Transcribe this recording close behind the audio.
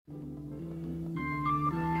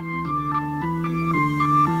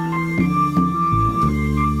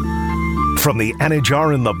From the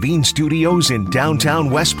Anajar and Levine Studios in downtown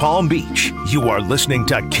West Palm Beach, you are listening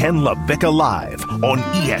to Ken LaVicka Live on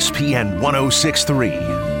ESPN 106.3.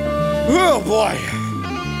 Oh, boy.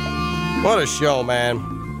 What a show,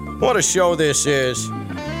 man. What a show this is.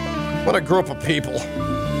 What a group of people.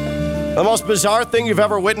 The most bizarre thing you've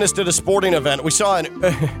ever witnessed at a sporting event. We saw an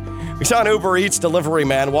Uber Eats delivery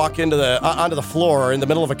man walk onto the floor in the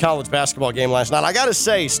middle of a college basketball game last night. I got to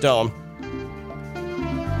say, Stone,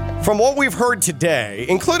 from what we've heard today,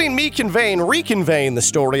 including me reconveying the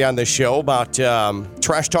story on this show about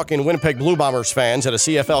trash-talking Winnipeg Blue Bombers fans at a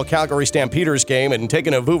CFL Calgary Stampeders game and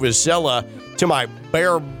taking a vuvuzela to my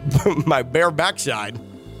bare backside,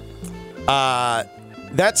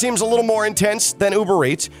 that seems a little more intense than Uber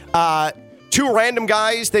Eats. Two random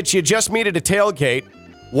guys that you just meet at a tailgate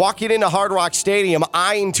walking into Hard Rock Stadium,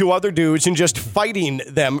 eyeing two other dudes and just fighting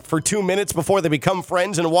them for 2 minutes before they become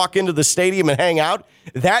friends and walk into the stadium and hang out.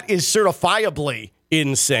 That is certifiably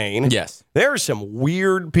insane. Yes. There are some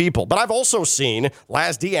weird people. But I've also seen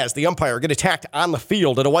Laz Diaz, the umpire, get attacked on the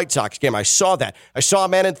field at a White Sox game. I saw that. I saw a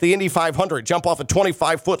man at the Indy 500 jump off a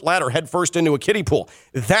 25-foot ladder headfirst into a kiddie pool.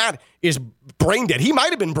 That is brain dead. He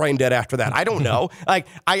might have been brain dead after that. I don't know. He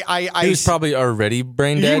was probably already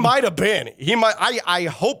brain dead. He might have been. He might. I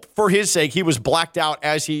hope for his sake he was blacked out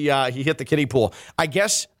as he hit the kiddie pool. I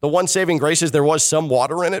guess the one saving grace is there was some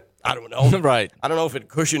water in it. I don't know. Right. I don't know if it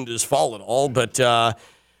cushioned his fall at all, but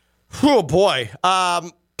oh boy.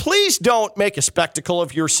 Please don't make a spectacle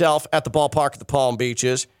of yourself at the ballpark at the Palm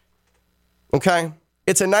Beaches. Okay?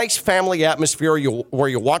 It's a nice family atmosphere where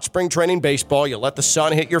you watch spring training baseball, you let the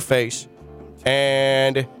sun hit your face,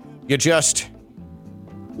 and you just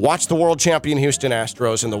watch the world champion Houston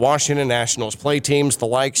Astros and the Washington Nationals play teams the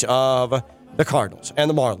likes of the Cardinals and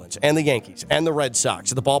the Marlins and the Yankees and the Red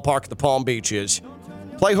Sox at the ballpark at the Palm Beaches.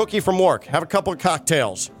 Play hooky from work, have a couple of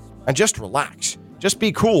cocktails, and just relax. Just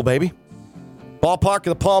be cool, baby. Ballpark of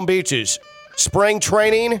the Palm Beaches. Spring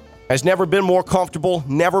training has never been more comfortable,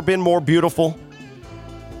 never been more beautiful,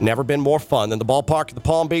 never been more fun than the ballpark of the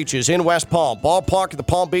Palm Beaches in West Palm. Ballpark of the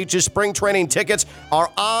Palm Beaches spring training tickets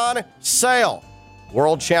are on sale.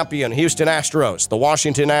 World champion Houston Astros, the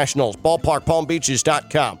Washington Nationals,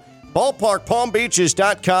 ballparkpalmbeaches.com.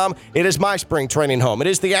 Ballparkpalmbeaches.com. It is my spring training home. It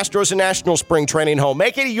is the Astros and Nationals spring training home.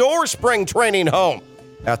 Make it your spring training home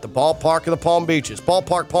at the ballpark of the Palm Beaches.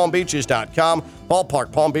 Ballparkpalmbeaches.com.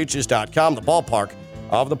 Ballparkpalmbeaches.com. The ballpark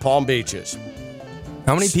of the Palm Beaches.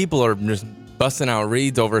 How many people are just busting out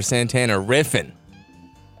reads over Santana riffing?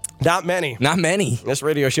 Not many. Not many. This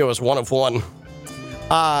radio show is one of one.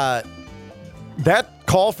 That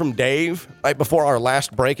call from Dave right before our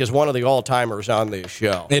last break is one of the all-timers on this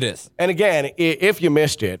show. It is. And again, if you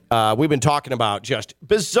missed it, we've been talking about just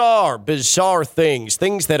bizarre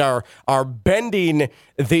things that are bending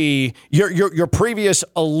your previous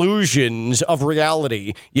illusions of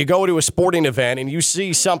reality. You go to a sporting event and you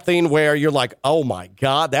see something where you're like, oh my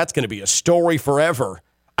God, that's going to be a story forever.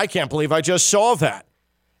 I can't believe I just saw that.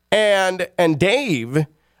 And Dave,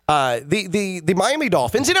 the Miami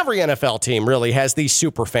Dolphins, and every NFL team really has these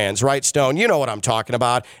super fans, right, Stone? You know what I'm talking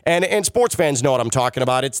about. And sports fans know what I'm talking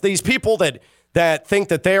about. It's these people that think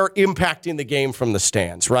that they're impacting the game from the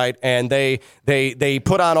stands, right? And they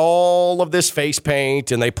put on all of this face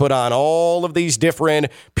paint, and they put on all of these different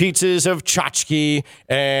pizzas of tchotchke,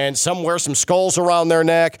 and some wear some skulls around their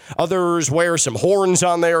neck. Others wear some horns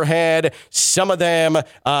on their head. Some of them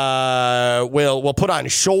will put on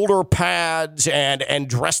shoulder pads and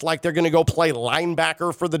dress like they're going to go play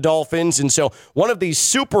linebacker for the Dolphins. And so one of these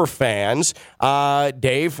super fans,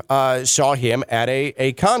 Dave, saw him at a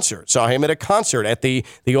concert, at the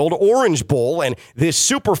old Orange Bowl, and this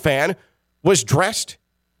super fan was dressed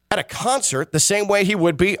at a concert the same way he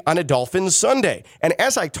would be on a Dolphins Sunday. And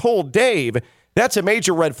as I told Dave, that's a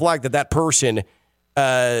major red flag that person,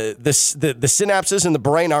 the synapses in the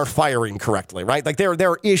brain aren't firing correctly, right? Like there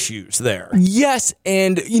are issues there. Yes,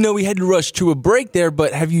 and we had to rush to a break there,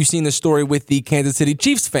 but have you seen the story with the Kansas City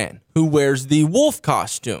Chiefs fan who wears the wolf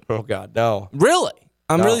costume? Oh, God, no. Really?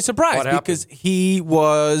 I'm really surprised because he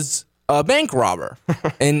was a bank robber,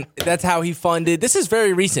 and that's how he funded. This is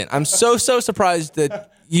very recent. I'm so surprised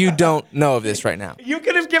that you don't know of this right now. You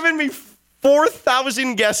could have given me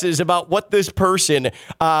 4,000 guesses about what this person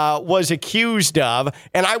was accused of,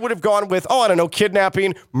 and I would have gone with, I don't know,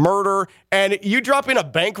 kidnapping, murder, and you dropping a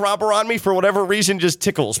bank robber on me for whatever reason just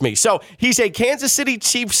tickles me. So he's a Kansas City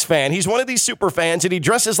Chiefs fan. He's one of these super fans, and he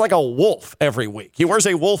dresses like a wolf every week. He wears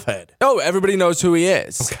a wolf head. Oh, everybody knows who he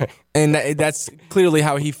is. Okay. And that's clearly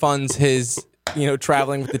how he funds his,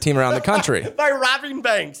 traveling with the team around the country. By robbing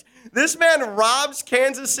banks. This man robs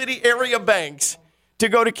Kansas City area banks to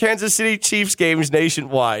go to Kansas City Chiefs games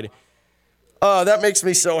nationwide. That makes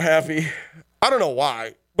me so happy. I don't know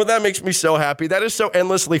why, but that makes me so happy. That is so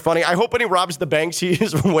endlessly funny. I hope when he robs the banks, he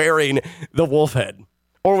is wearing the wolf head.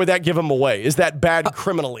 Or would that give him away? Is that bad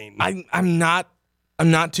criminaling? I'm not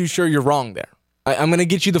too sure you're wrong there. I'm going to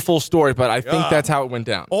get you the full story, but I think that's how it went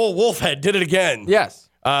down. Oh, Wolfhead did it again. Yes.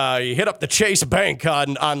 He hit up the Chase Bank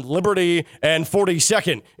on Liberty and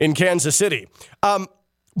 42nd in Kansas City.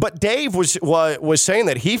 But Dave was saying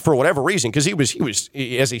that he, for whatever reason, because he was,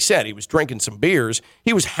 as he said, he was drinking some beers.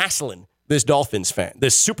 He was hassling this Dolphins fan,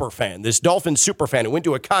 this Dolphins super fan who went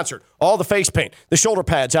to a concert, all the face paint, the shoulder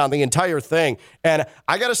pads on, the entire thing. And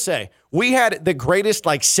I got to say, we had the greatest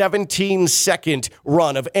 17-second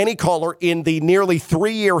run of any caller in the nearly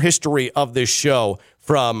 3-year history of this show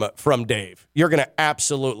from Dave. You're going to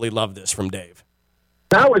absolutely love this from Dave.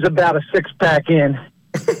 I was about a six-pack in,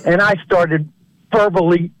 and I started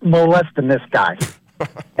verbally molesting this guy.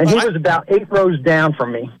 And he was about 8 rows down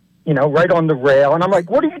from me. Right on the rail. And I'm like,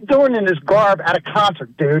 what are you doing in this garb at a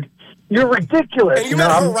concert, dude? You're ridiculous. And you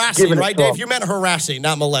meant harassing, right, Dave? You meant harassing,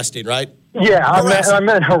 not molesting, right? Yeah, I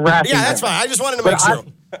meant harassing. Yeah, that's fine. I just wanted to make sure.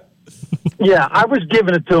 Yeah, I was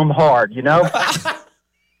giving it to him hard,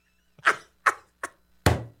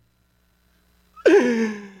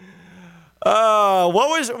 Wait, what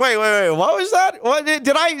was that? What did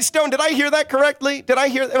I hear that correctly?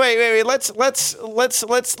 Wait, let's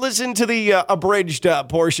listen to the abridged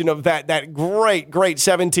portion of that great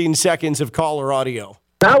 17 seconds of caller audio.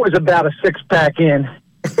 I was about a six-pack in,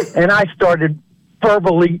 and I started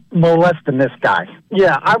verbally molesting this guy.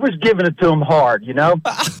 Yeah, I was giving it to him hard, You know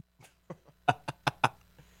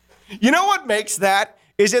what makes that?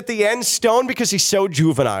 Is at the end Stone, because he's so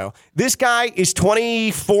juvenile. This guy is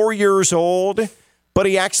 24 years old, but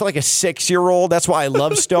he acts like a 6-year-old. That's why I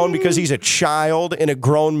love Stone, because he's a child in a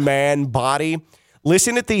grown man body.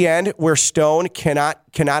 Listen at the end where Stone cannot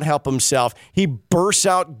help himself. He bursts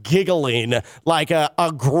out giggling like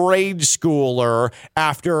a grade schooler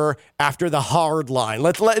after the hard line.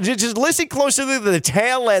 Just listen closely to the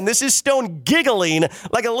tail end. This is Stone giggling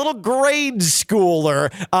like a little grade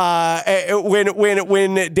schooler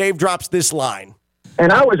when Dave drops this line.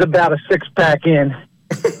 And I was about a six-pack in,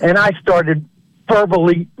 and I started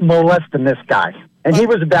verbally molesting this guy. And he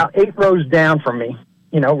was about 8 rows down from me.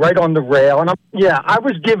 Right on the rail. And I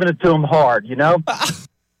was giving it to him hard,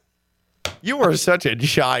 You were such a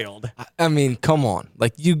child. I mean, come on.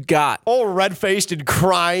 You got... all red-faced and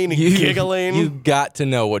crying and giggling. You got to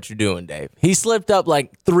know what you're doing, Dave. He slipped up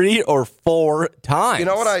 3 or 4 times. You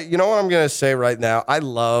know what I'm going to say right now? I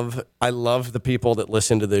love the people that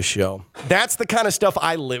listen to this show. That's the kind of stuff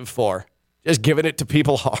I live for. Just giving it to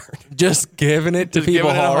people hard. Just giving it to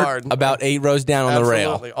people hard. About 8 rows down on the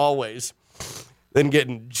rail. Absolutely, always. Then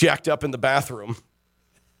getting jacked up in the bathroom.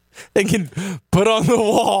 They can put on the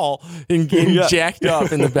wall and get jacked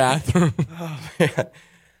up in the bathroom. Oh, man.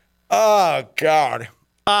 Oh, God.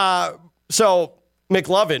 So, Brian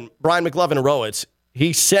McLovin of Rowitz,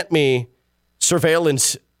 he sent me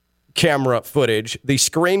surveillance camera footage, the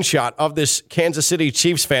screenshot of this Kansas City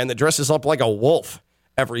Chiefs fan that dresses up like a wolf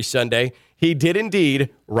every Sunday. He did indeed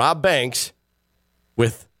rob banks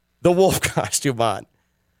with the wolf costume on.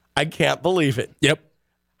 I can't believe it. Yep.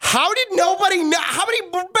 How did nobody know? How many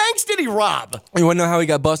banks did he rob? You want to know how he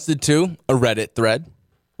got busted too? A Reddit thread.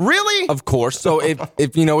 Really? Of course. So if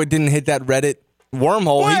it didn't hit that Reddit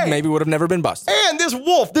wormhole, he maybe would have never been busted. And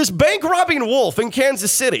this bank robbing wolf in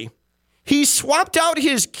Kansas City, he swapped out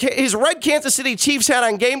his red Kansas City Chiefs hat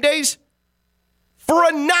on game days for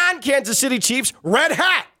a non-Kansas City Chiefs red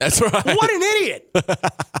hat. That's right. What an idiot.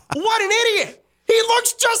 What an idiot. He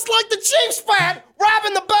looks just like the Chiefs fan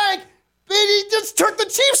robbing the bank. He just took the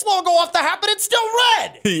Chiefs logo off the hat, but it's still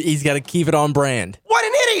red. He's got to keep it on brand. What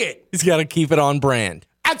an idiot. He's got to keep it on brand.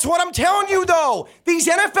 That's what I'm telling you, though. These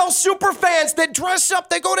NFL super fans that dress up,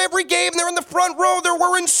 they go to every game, they're in the front row, they're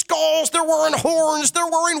wearing skulls, they're wearing horns, they're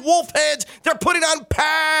wearing wolf heads, they're putting on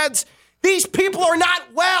pads. These people are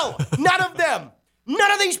not well. None of them.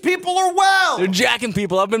 None of these people are well. They're jacking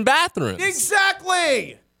people up in bathrooms.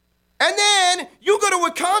 Exactly. And then you go to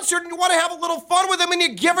a concert and you want to have a little fun with them and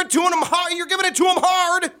you give it to them hard. You're giving it to them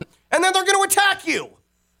hard, and then they're going to attack you.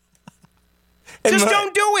 Just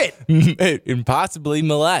don't do it. And possibly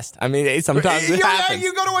molest. I mean, sometimes it happens.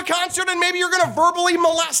 You go to a concert and maybe you're going to verbally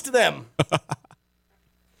molest them.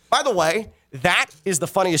 By the way, that is the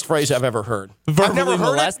funniest phrase I've ever heard. Verbally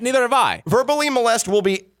molest? Neither have I. Verbally molest will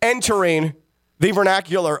be entering the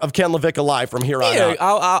vernacular of Ken LaVicka Live from here on out.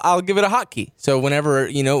 I'll give it a hotkey. So whenever,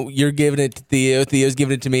 you're giving it to Theo, Theo's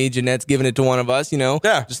giving it to me, Jeanette's giving it to one of us,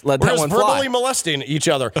 just let that one fly. We're verbally molesting each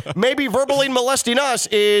other. Maybe verbally molesting us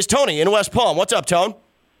is Tony in West Palm. What's up, Tone?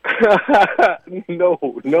 No.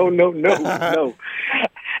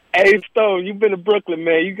 Hey, Stone, you've been to Brooklyn,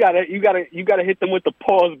 man. You gotta hit them with the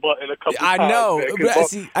pause button a couple times. I know.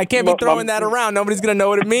 See, I can't be throwing that around. Nobody's gonna know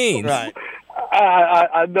what it means. Right.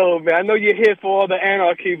 I know, man. I know you're here for all the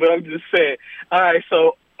anarchy, but I'm just saying.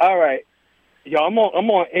 All right. Yo, I'm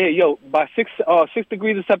on air. Yo, by 6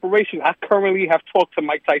 degrees of separation, I currently have talked to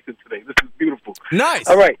Mike Tyson today. This is beautiful. Nice.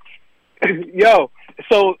 All right. Yo,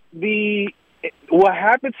 so what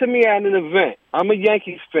happened to me at an event, I'm a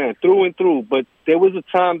Yankees fan through and through, but there was a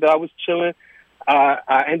time that I was chilling.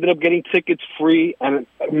 I ended up getting tickets free, and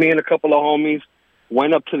me and a couple of homies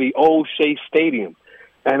went up to the old Shea Stadium.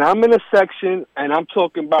 And I'm in a section, and I'm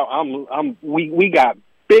talking about we got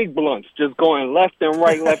big blunts just going left and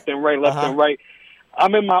right, left and right, left and right.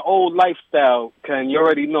 I'm in my old lifestyle, Ken. You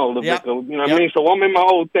already know, LaVicka. You know what I mean? So I'm in my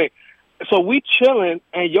old thing. So we chilling,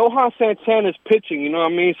 and Johan Santana's pitching. You know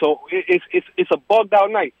what I mean? So it's a bugged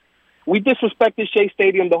out night. We disrespected Shea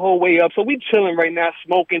Stadium the whole way up. So we chilling right now,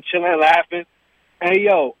 smoking, chilling, laughing. And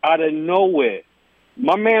yo, out of nowhere,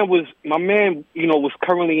 my man was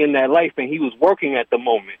currently in that life, and he was working at the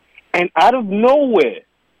moment. And out of nowhere,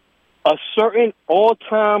 a certain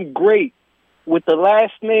all-time great with the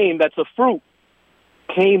last name that's a fruit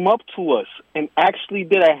came up to us and actually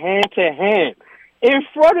did a hand-to-hand in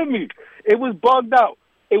front of me. It was bugged out.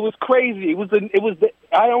 It was crazy.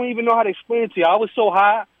 I don't even know how to explain it to you. I was so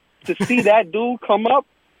high to see that dude come up.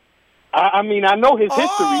 I mean, I know his history,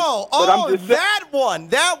 but I'm just that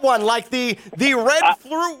one, like the red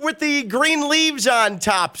fruit with the green leaves on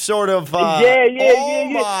top, sort of. Yeah.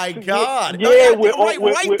 My God! Yeah,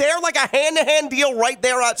 right there, like a hand-to-hand deal, right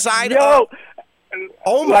there outside. Yo,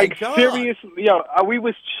 oh my God! Seriously, yo, we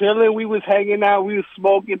was chilling, we was hanging out, we was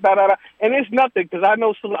smoking, and it's nothing because I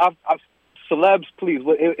know celebs. Please,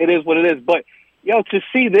 it is what it is. But yo, to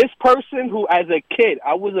see this person who, as a kid,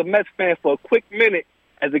 I was a Mets fan for a quick minute.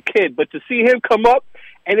 As a kid, but to see him come up,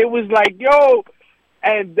 and it was like, yo,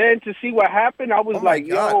 and then to see what happened, I was like,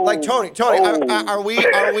 yo, like Tony, are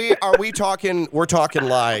we talking? We're talking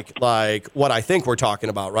like what I think we're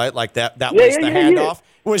talking about, right? Like that was the handoff.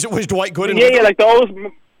 Was Dwight Gooden? Yeah, like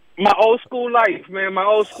my old school life, man. My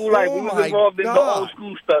old school life. We was involved in the old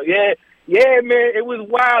school stuff. Yeah, man, it was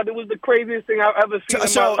wild. It was the craziest thing I've ever seen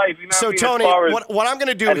in my life. You know so, what I mean? Tony, what I'm going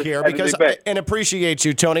to do here, because and appreciate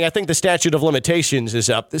you, Tony. I think the statute of limitations is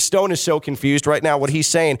up. The Stone is so confused right now. What he's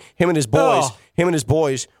saying, him and his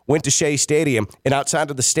boys went to Shea Stadium, and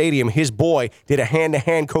outside of the stadium, his boy did a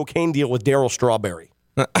hand-to-hand cocaine deal with Darryl Strawberry.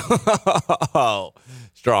 Oh,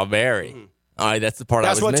 Strawberry. Mm-hmm. All right, that's the part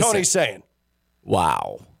I was missing. That's what Tony's saying.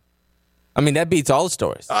 Wow. I mean, that beats all the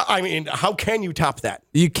stories. I mean, how can you top that?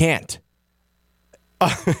 You can't.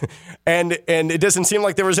 And it doesn't seem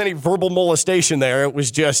like there was any verbal molestation there. It was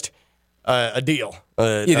just a deal.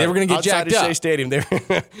 They were going to get jacked up. Shea Stadium there.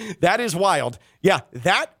 That is wild. Yeah,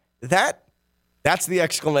 that's the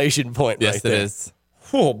exclamation point right there. Yes, it is.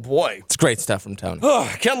 Oh, boy. It's great stuff from Tony.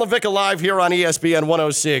 Ken LaVicka Live here on ESPN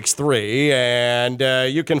 106.3. And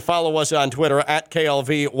you can follow us on Twitter at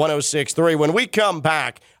KLV 106.3. When we come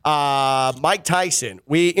back, Mike Tyson,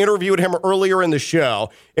 we interviewed him earlier in the show.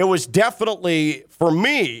 It was definitely, for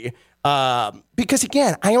me, because,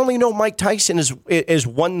 again, I only know Mike Tyson as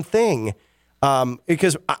one thing.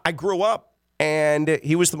 Because I grew up, and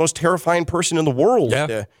he was the most terrifying person in the world.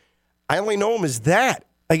 Yeah. I only know him as that.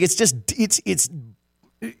 Like, it's just, it's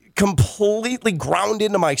completely ground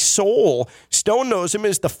into my soul. Stone knows him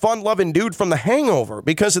as the fun-loving dude from The Hangover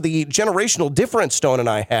because of the generational difference Stone and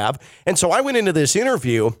I have. And so I went into this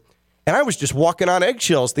interview, and I was just walking on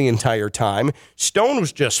eggshells the entire time. Stone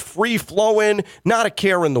was just free-flowing, not a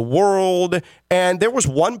care in the world. And there was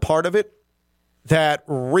one part of it that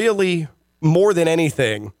really, more than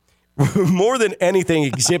anything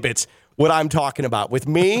exhibits what I'm talking about. With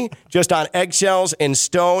me, just on eggshells, and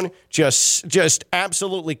Stone just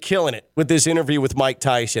absolutely killing it with this interview with Mike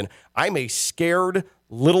Tyson. I'm a scared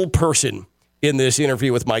little person in this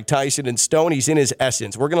interview with Mike Tyson, and Stone, he's in his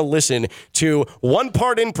essence. We're going to listen to one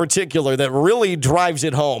part in particular that really drives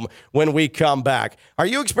it home when we come back. Are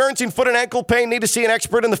you experiencing foot and ankle pain? Need to see an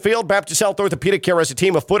expert in the field? Baptist Health Orthopedic Care has a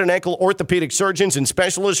team of foot and ankle orthopedic surgeons and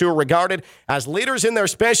specialists who are regarded as leaders in their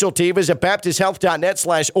specialty. Visit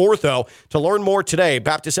baptisthealth.net/ortho to learn more today.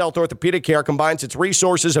 Baptist Health Orthopedic Care combines its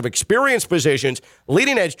resources of experienced physicians,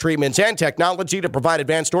 leading-edge treatments, and technology to provide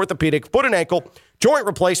advanced orthopedic, foot and ankle, joint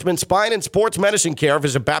replacement, spine, and sports medicine care.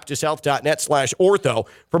 Visit baptisthealth.net/ortho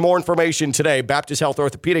for more information today. Baptist Health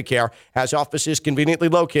Orthopedic Care has offices conveniently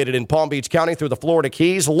located in Palm Beach County through the Florida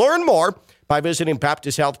Keys. Learn more by visiting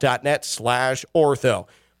baptisthealth.net/ortho.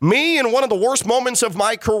 Me in one of the worst moments of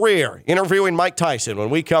my career, interviewing Mike Tyson when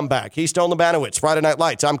we come back. He's Stone Lebanowitz, Friday Night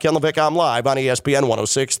Lights. I'm Ken Levick. I'm live on ESPN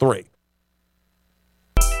 106.3.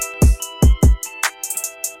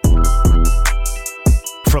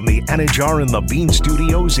 From the Anajar and Levine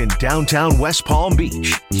Studios in downtown West Palm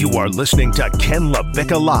Beach, you are listening to Ken Levick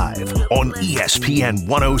Live on ESPN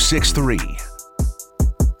 106.3.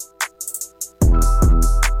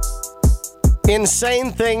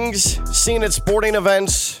 Insane things seen at sporting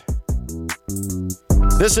events.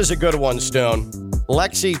 This is a good one, Stone.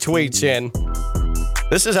 Lexi tweets in.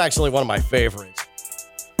 This is actually one of my favorites.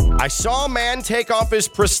 I saw a man take off his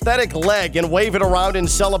prosthetic leg and wave it around in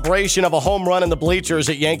celebration of a home run in the bleachers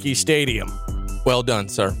at Yankee Stadium. Well done,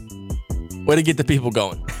 sir. Way to get the people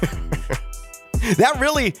going. That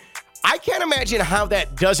really, I can't imagine how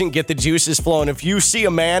that doesn't get the juices flowing. If you see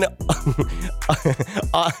a man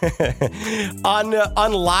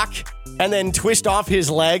unlock and then twist off his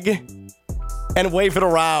leg and wave it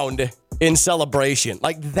around in celebration.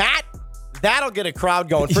 Like that. That'll get a crowd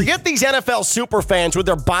going. Forget these NFL super fans with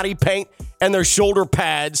their body paint and their shoulder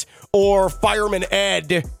pads, or Fireman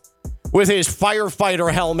Ed with his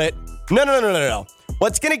firefighter helmet. No.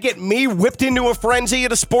 What's going to get me whipped into a frenzy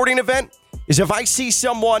at a sporting event is if I see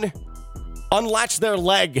someone unlatch their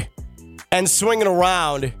leg and swing it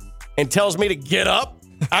around and tells me to get up.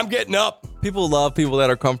 I'm getting up. People love people that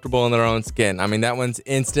are comfortable in their own skin. I mean, that one's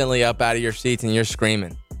instantly up out of your seats and you're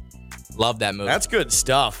screaming. Love that move. That's good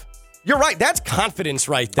stuff. You're right. That's confidence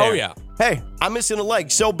right there. Oh, yeah. Hey, I'm missing a leg.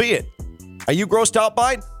 So be it. Are you grossed out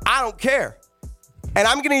by it? I don't care. And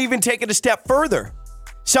I'm going to even take it a step further.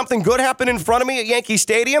 Something good happened in front of me at Yankee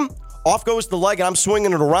Stadium. Off goes the leg and I'm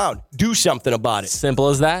swinging it around. Do something about it. Simple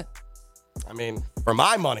as that. I mean, for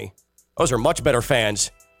my money, those are much better fans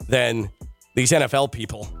than these NFL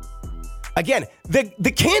people. Again,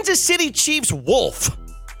 the Kansas City Chiefs Wolf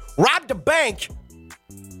robbed a bank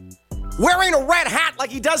wearing a red hat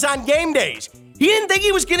like he does on game days. He didn't think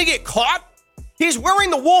he was going to get caught. He's wearing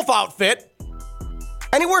the Wolf outfit,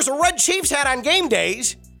 and he wears a red Chiefs hat on game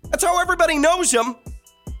days. That's how everybody knows him.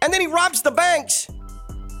 And then he robs the banks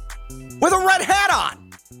with a red hat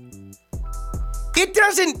on. It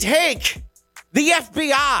doesn't take the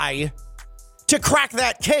FBI to crack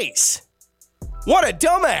that case. What a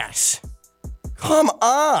dumbass. Come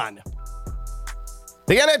on.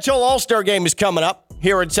 The NHL All-Star Game is coming up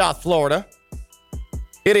here in South Florida.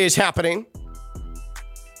 It is happening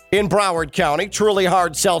in Broward County. Truly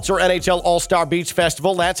Hard Seltzer NHL All-Star Beach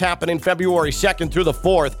Festival. That's happening February 2nd through the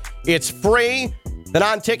 4th. It's free. The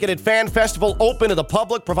non-ticketed fan festival open to the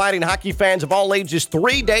public, providing hockey fans of all ages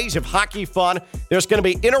 3 days of hockey fun. There's going to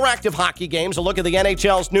be interactive hockey games, a look at the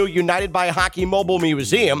NHL's new United by Hockey Mobile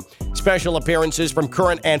Museum, special appearances from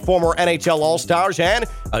current and former NHL All-Stars, and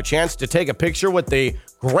a chance to take a picture with the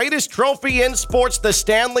greatest trophy in sports, the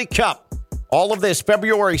Stanley Cup. All of this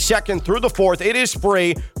February 2nd through the 4th. It is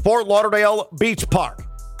free. Fort Lauderdale Beach Park.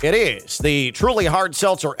 It is the Truly Hard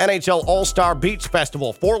Seltzer NHL All-Star Beach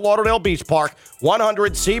Festival, Fort Lauderdale Beach Park,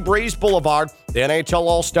 100 Seabreeze Boulevard. The NHL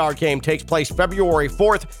All-Star Game takes place February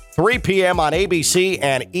 4th, 3 p.m. on ABC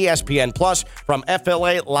and ESPN Plus from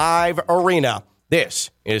FLA Live Arena. This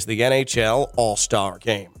is the NHL All-Star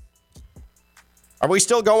Game. Are we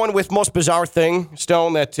still going with most bizarre thing,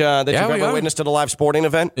 Stone, that you've ever witnessed at a live sporting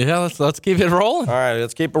event? Yeah, let's keep it rolling. All right,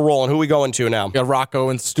 let's keep it rolling. Who are we going to now? We got Rocco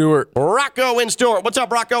and Stewart. Rocco and Stewart. What's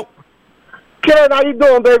up, Rocco? Ken, how you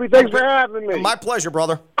doing, baby? Thanks for having me. My pleasure,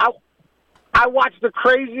 brother. I watched the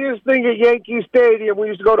craziest thing at Yankee Stadium. We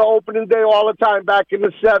used to go to opening day all the time back in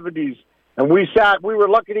the 70s. And we were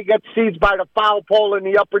lucky to get seats by the foul pole in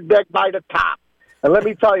the upper deck by the top. And let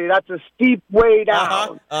me tell you, that's a steep way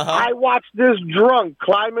down. I watched this drunk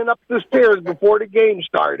climbing up the stairs before the game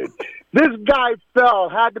started. This guy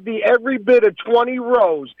had to be every bit of 20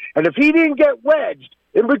 rows. And if he didn't get wedged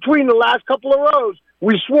in between the last couple of rows,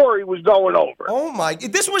 we swore he was going over. Oh, my.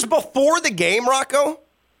 This was before the game, Rocco?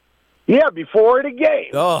 Yeah, before the game.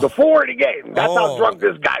 Oh. Before the game. That's how drunk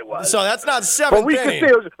this guy was. So that's not seventh But we could see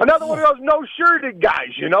it was another one of those no-shirted guys,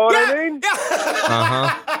 you know what I mean?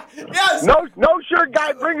 Yeah. Yes. No-shirt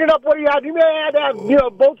guy bringing up what he had. He may have to have,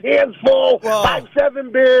 both hands full,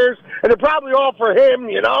 5-7 beers, and they're probably all for him,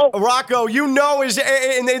 you know? Rocco, in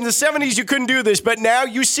the 70s you couldn't do this, but now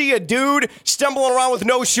you see a dude stumbling around with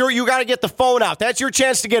no shirt, you got to get the phone out. That's your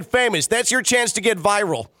chance to get famous. That's your chance to get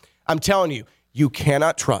viral. I'm telling you, you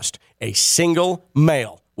cannot trust a single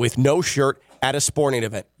male with no shirt at a sporting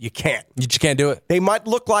event. You can't. You just can't do it. They might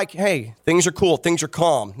look like, hey, things are cool, things are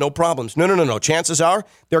calm, no problems. No. Chances are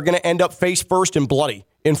they're going to end up face first and bloody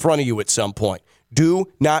in front of you at some point.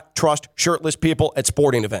 Do not trust shirtless people at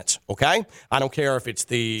sporting events, okay? I don't care if it's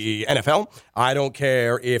the NFL. I don't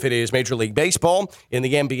care if it is Major League Baseball. In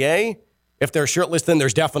the NBA, if they're shirtless, then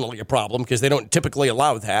there's definitely a problem because they don't typically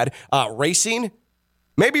allow that. Racing,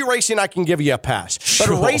 maybe racing I can give you a pass. But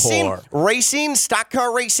racing, stock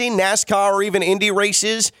car racing, NASCAR, or even Indy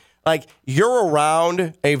races, like you're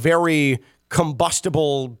around a very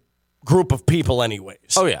combustible group of people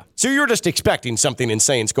anyways. Oh, yeah. So you're just expecting something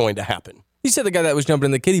insane's going to happen. You said the guy that was jumping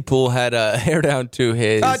in the kiddie pool had hair down to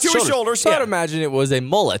his shoulders. So I'd imagine it was a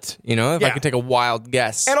mullet, if I could take a wild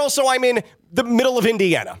guess. And also, I'm in the middle of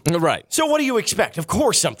Indiana. Right. So what do you expect? Of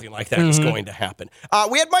course something like that is going to happen.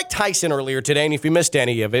 We had Mike Tyson earlier today, and if you missed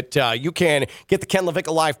any of it, you can get the Ken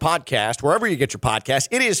LaVicka Live podcast wherever you get your podcast.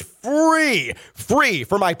 It is free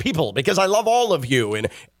for my people because I love all of you,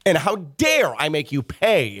 and how dare I make you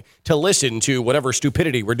pay to listen to whatever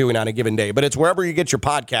stupidity we're doing on a given day. But it's wherever you get your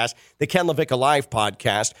podcast, the Ken LaVicka Live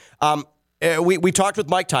podcast. We talked with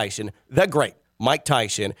Mike Tyson, the great Mike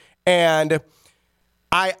Tyson, and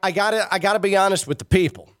I gotta be honest with the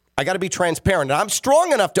people. I gotta be transparent. And I'm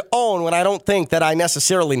strong enough to own when I don't think that I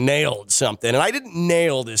necessarily nailed something. And I didn't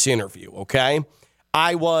nail this interview, okay?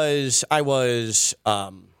 I was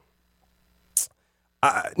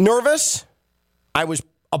nervous. I was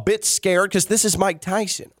a bit scared because this is Mike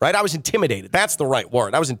Tyson, right? I was intimidated. That's the right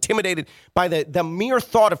word. I was intimidated by the mere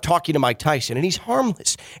thought of talking to Mike Tyson, and he's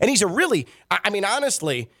harmless. And he's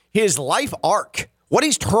honestly, his life arc, what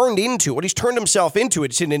he's turned himself into,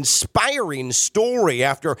 it's an inspiring story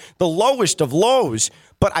after the lowest of lows.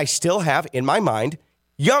 But I still have in my mind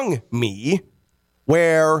young me,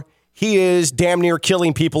 where he is damn near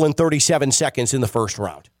killing people in 37 seconds in the first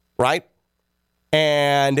round, right?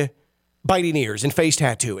 And biting ears and face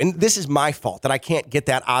tattoo. And this is my fault that I can't get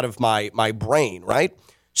that out of my brain, right?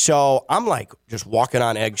 So I'm like just walking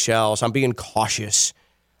on eggshells. I'm being cautious.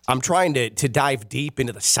 I'm trying to dive deep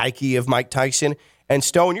into the psyche of Mike Tyson. And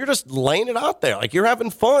Stone, you're just laying it out there. Like you're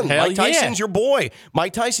having fun. Hell Mike Tyson's your boy.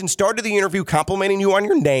 Mike Tyson started the interview complimenting you on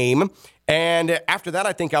your name. And after that,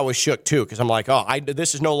 I think I was shook too because I'm like,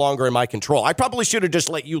 this is no longer in my control. I probably should have just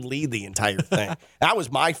let you lead the entire thing. That was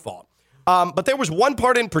my fault. But there was one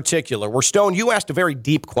part in particular where, Stone, you asked a very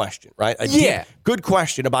deep question, right? Deep, good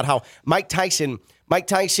question about how Mike Tyson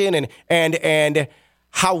and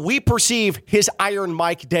how we perceive his Iron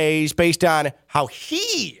Mike days based on how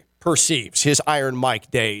he perceives his Iron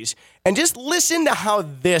Mike days. And just listen to how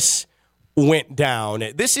this went down.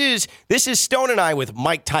 This is Stone and I with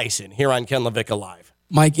Mike Tyson here on Ken LaVicka Live.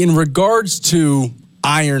 Mike, in regards to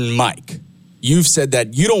Iron Mike, you've said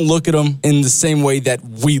that you don't look at him in the same way that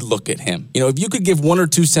we look at him. If you could give one or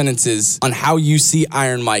two sentences on how you see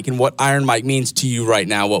Iron Mike and what Iron Mike means to you right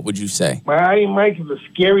now, what would you say? My Iron Mike is a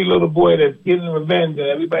scary little boy that's getting revenge on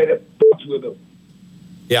everybody that fucks with him.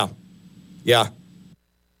 Yeah.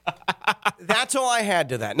 That's all I had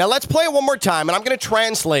to that. Now, let's play it one more time, and I'm going to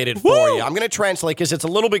translate it for you. I'm going to translate because it's a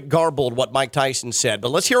little bit garbled what Mike Tyson said. But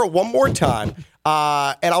let's hear it one more time,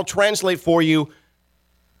 and I'll translate for you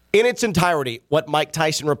in its entirety what Mike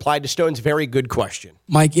Tyson replied to Stone's very good question.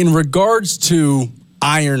 Mike, in regards to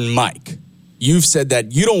Iron Mike, you've said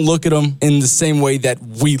that you don't look at him in the same way that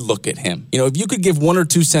we look at him. If you could give one or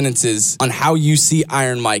two sentences on how you see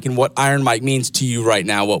Iron Mike and what Iron Mike means to you right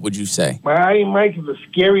now, what would you say? My Iron Mike is a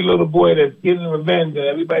scary little boy that's getting revenge on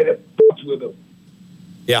everybody that fucks with him.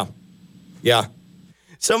 Yeah.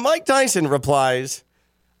 So Mike Tyson replies,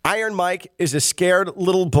 Iron Mike is a scared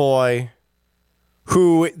little boy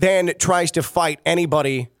who then tries to fight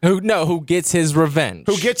anybody. Who gets his revenge.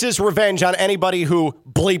 Who gets his revenge on anybody who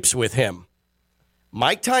bleeps with him.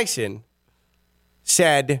 Mike Tyson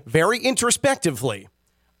said very introspectively,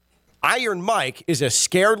 Iron Mike is a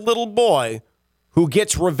scared little boy who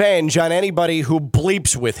gets revenge on anybody who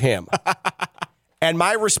bleeps with him. And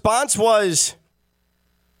my response was,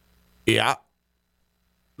 yeah.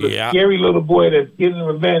 Scary little boy that's getting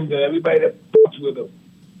revenge on everybody that fucks with him.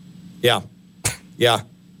 Yeah.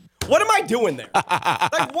 What am I doing there?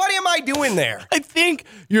 What am I doing there? I think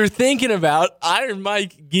you're thinking about Iron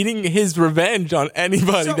Mike getting his revenge on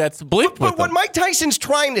anybody that's bleeped with him. But what Mike Tyson's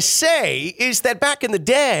trying to say is that back in the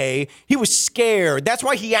day, he was scared. That's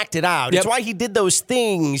why he acted out. That's why he did those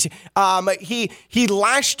things. He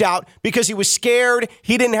lashed out because he was scared.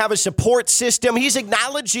 He didn't have a support system. He's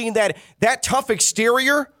acknowledging that tough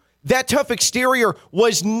exterior, that tough exterior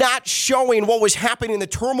was not showing what was happening, the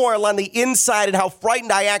turmoil on the inside and how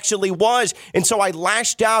frightened I actually was. And so I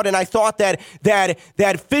lashed out, and I thought that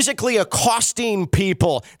physically accosting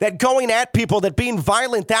people, that going at people, that being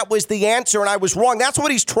violent, that was the answer, and I was wrong. That's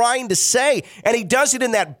what he's trying to say, and he does it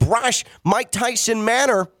in that brash Mike Tyson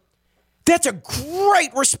manner. That's a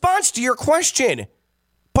great response to your question.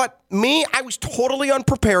 But me, I was totally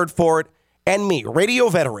unprepared for it, and me, radio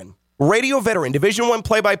veteran, Division I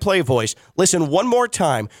play-by-play voice, listen one more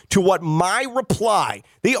time to what my reply,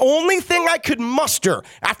 the only thing I could muster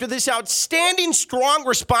after this outstanding, strong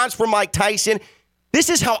response from Mike Tyson, this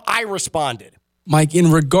is how I responded. Mike, in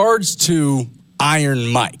regards to Iron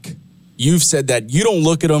Mike, you've said that you don't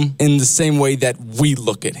look at him in the same way that we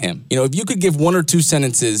look at him. You know, if you could give one or two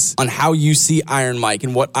sentences on how you see Iron Mike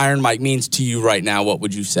and what Iron Mike means to you right now, what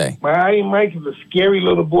would you say? My Iron Mike is a scary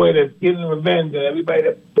little boy that's getting revenge on everybody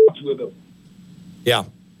that fucks with him. Yeah.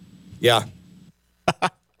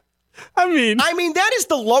 I mean, that is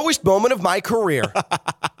the lowest moment of my career.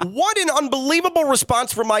 What an unbelievable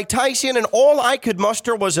response from Mike Tyson, and all I could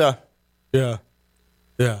muster was a, yeah.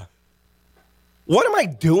 What am I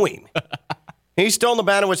doing? He's still in the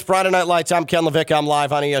band. It's Friday Night Lights. I'm Ken LaVicka. I'm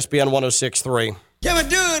live on ESPN 106.3. Can we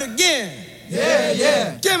do it again?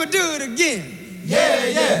 Yeah. Can we do it again?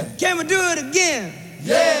 Yeah. Can we do it again?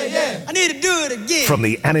 Yeah. I need to do it again. From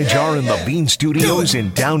the Anajar and the Bean Studios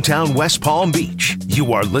in downtown West Palm Beach,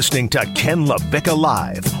 you are listening to Ken LaVicka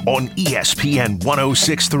Live on ESPN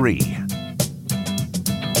 106.3.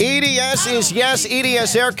 EDS is yes.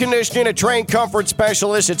 EDS Air Conditioning, a train comfort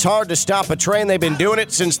specialist. It's hard to stop a train. They've been doing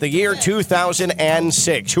it since the year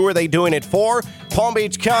 2006. Who are they doing it for? Palm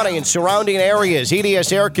Beach County and surrounding areas.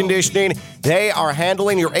 EDS Air Conditioning, they are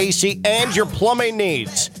handling your AC and your plumbing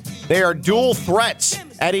needs. They are dual threats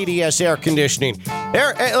at EDS Air Conditioning.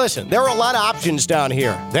 Listen, there are a lot of options down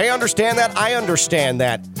here. They understand that. I understand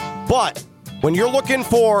that. But when you're looking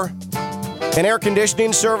for an air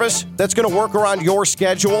conditioning service that's going to work around your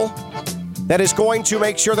schedule, that is going to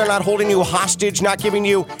make sure they're not holding you hostage, not giving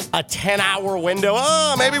you a 10-hour window.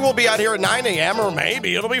 Oh, maybe we'll be out here at 9 a.m. or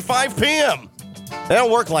maybe it'll be 5 p.m. They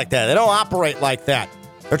don't work like that. They don't operate like that.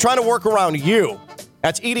 They're trying to work around you.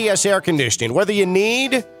 That's EDS Air Conditioning. Whether you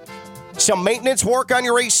need some maintenance work on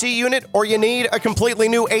your AC unit or you need a completely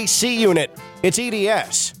new AC unit, it's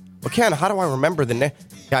EDS. Well, Ken, how do I remember the name?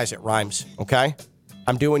 Guys, it rhymes, okay?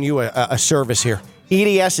 I'm doing you a service here.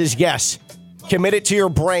 EDS is yes. Commit it to your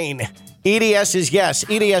brain. EDS is yes.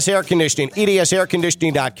 EDS Air Conditioning.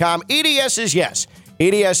 EDSAirconditioning.com. EDS is yes.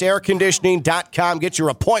 EDSAirconditioning.com. Get your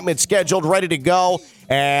appointment scheduled, ready to go,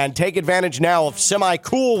 and take advantage now of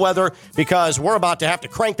semi-cool weather because we're about to have to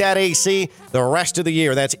crank that AC the rest of the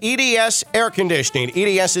year. That's EDS Air Conditioning.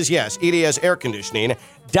 EDS is yes.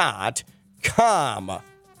 EDSAirconditioning.com.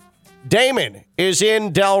 Damon is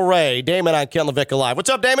in Delray. Damon on Ken LaVicka Live. What's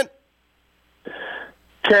up, Damon?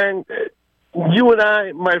 Ken, you and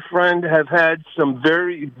I, my friend, have had some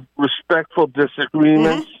very respectful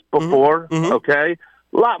disagreements before, okay?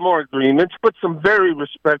 A lot more agreements, but some very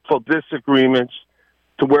respectful disagreements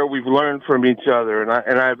to where we've learned from each other,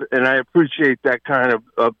 and I appreciate that kind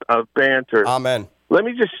of banter. Amen. Let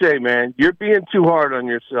me just say, man, you're being too hard on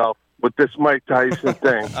yourself with this Mike Tyson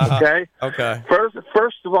thing, okay? Okay.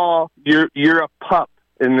 First of all, you're a pup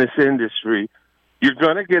in this industry. You're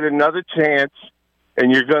going to get another chance,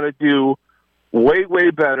 and you're going to do way, way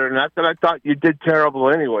better. Not that I thought you did terrible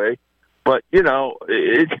anyway, but, you're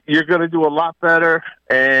going to do a lot better,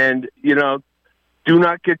 and, do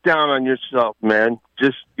not get down on yourself, man.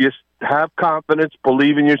 Just have confidence,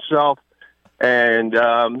 believe in yourself, and,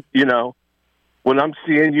 when I'm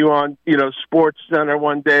seeing you on, Sports Center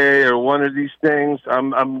one day or one of these things, I'm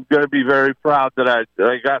going to be very proud that I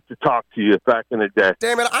got to talk to you back in the day.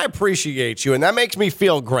 Damon, I appreciate you, and that makes me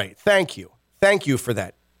feel great. Thank you. Thank you for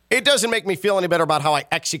that. It doesn't make me feel any better about how I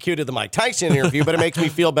executed the Mike Tyson interview, but it makes me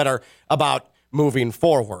feel better about moving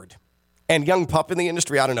forward. And young pup in the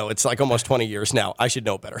industry, I don't know. It's like almost 20 years now. I should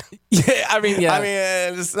know better.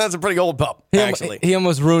 That's a pretty old pup, actually. He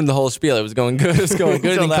almost ruined the whole spiel. It was going good. It was going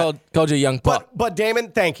good. And he called you a young pup. But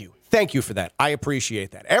Damon, thank you. Thank you for that. I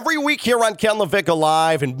appreciate that. Every week here on Ken LaVicka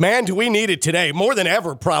Live, and man, do we need it today, more than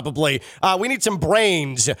ever, probably. We need some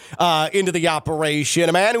brains into the operation.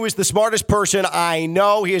 A man who is the smartest person I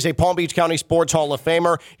know. He is a Palm Beach County Sports Hall of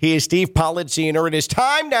Famer. He is Steve Pollard Sr. It is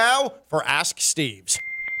time now for Ask Steve's.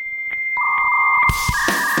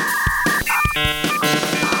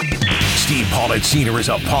 Steve Pollard Sr. is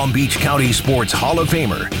a Palm Beach County Sports Hall of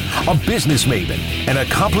Famer, a business maven, an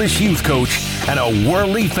accomplished youth coach, and a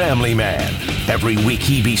worldly family man. Every week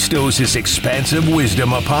he bestows his expansive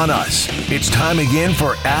wisdom upon us. It's time again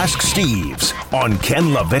for Ask Steve's on Ken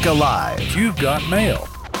LaVicka Live. You've got mail.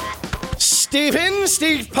 Steve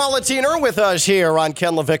Palatiner with us here on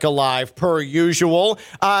Ken LaVicka Live, per usual.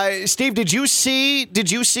 Steve, did you see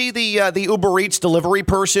the Uber Eats delivery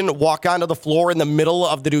person walk onto the floor in the middle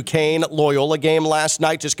of the Duquesne Loyola game last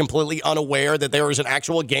night, just completely unaware that there was an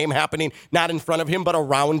actual game happening, not in front of him but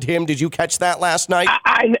around him? Did you catch that last night?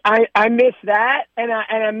 I missed that, and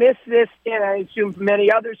I missed this, and I assume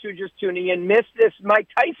many others who are just tuning in missed this Mike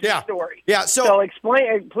Tyson story. Yeah. So explain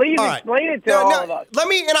it to all of us.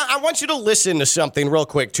 I want you to listen to something real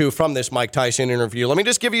quick, too, from this Mike Tyson interview. Let me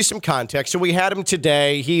just give you some context. So we had him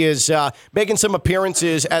today. He is making some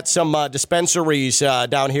appearances at some dispensaries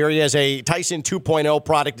down here. He has a Tyson 2.0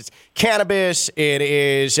 product. It's cannabis. It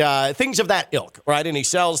is things of that ilk, right? And he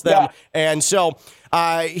sells them. Yeah. And so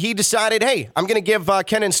he decided, hey, I'm going to give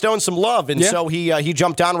Ken and Stone some love. And so he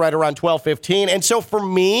jumped on right around 12:15. And so for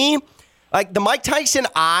me, like the Mike Tyson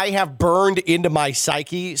I have burned into my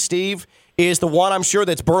psyche, Steve, is the one I'm sure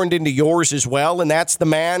that's burned into yours as well, and that's the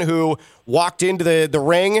man who walked into the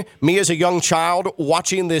ring, me as a young child,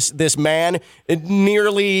 watching this man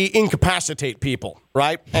nearly incapacitate people,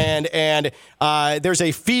 right? And there's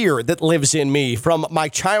a fear that lives in me from my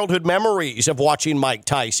childhood memories of watching Mike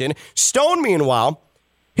Tyson. Stone, meanwhile,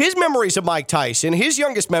 his memories of Mike Tyson, his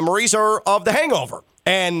youngest memories are of The Hangover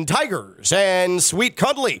and Tigers and Sweet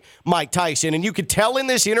Cuddly Mike Tyson, and you could tell in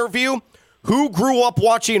this interview who grew up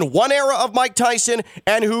watching one era of Mike Tyson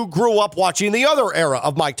and who grew up watching the other era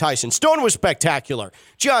of Mike Tyson. Stone was spectacular.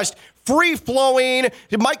 Just free-flowing.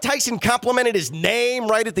 Mike Tyson complimented his name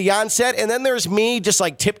right at the onset, and then there's me just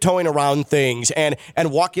like tiptoeing around things and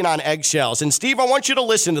walking on eggshells. And Steve, I want you to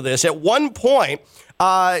listen to this. At one point,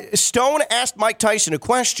 Stone asked Mike Tyson a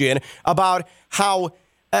question about how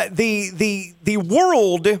the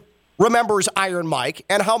world remembers Iron Mike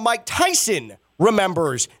and how Mike Tyson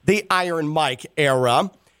remembers the Iron Mike era.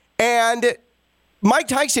 And Mike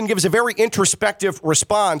Tyson gives a very introspective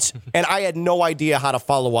response, and I had no idea how to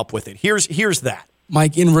follow up with it. Here's that.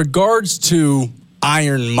 Mike, in regards to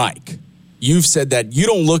Iron Mike, you've said that you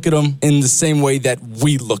don't look at him in the same way that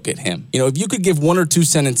we look at him. You know, if you could give one or two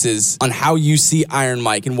sentences on how you see Iron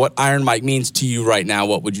Mike and what Iron Mike means to you right now,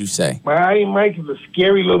 what would you say? My Iron Mike is a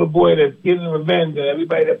scary little boy that's getting revenge on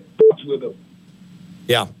everybody that fucks with him.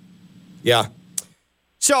 Yeah.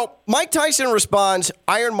 So Mike Tyson responds,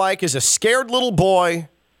 Iron Mike is a scared little boy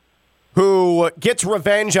who gets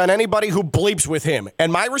revenge on anybody who bleeps with him.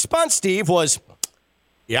 And my response, Steve, was,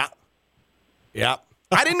 yeah.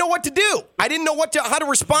 I didn't know what to do. I didn't know how to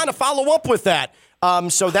respond to follow up with that.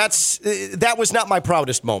 So that was not my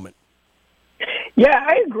proudest moment. Yeah,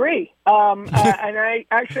 I agree. And I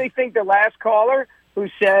actually think the last caller who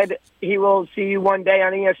said he will see you one day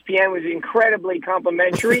on ESPN was incredibly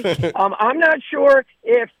complimentary. I'm not sure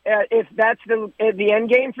if that's the end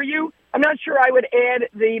game for you. I'm not sure I would add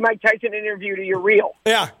the Mike Tyson interview to your reel.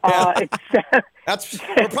 Yeah.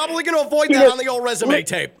 We're probably going to avoid that on the old resume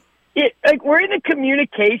tape. We're in the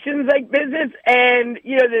communications business, and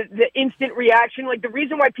the instant reaction. Like the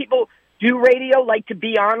reason why people do radio, like to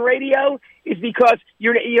be on radio, is because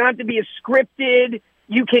you don't have to be as scripted.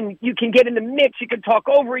 You can get in the mix. You can talk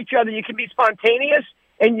over each other. You can be spontaneous.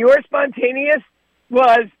 And your spontaneous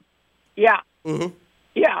was, yeah. Mm-hmm.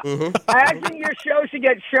 Yeah. Mm-hmm. I think your show should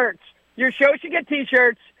get shirts. Your show should get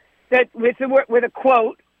T-shirts that with a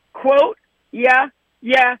quote, yeah,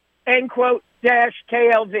 end quote, dash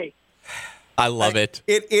KLV. I love it.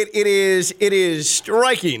 It is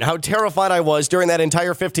striking how terrified I was during that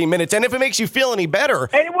entire 15 minutes. And if it makes you feel any better.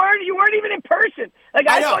 And you weren't even in person.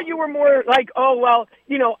 I thought you were more like, oh, well,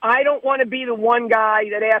 I don't want to be the one guy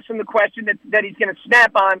that asks him the question that he's going to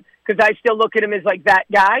snap on because I still look at him as like that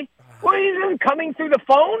guy. Well, he's coming through the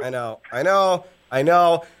phone. I know.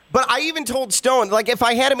 But I even told Stone, if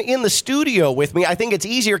I had him in the studio with me, I think it's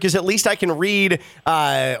easier because at least I can read,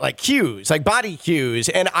 cues, body cues.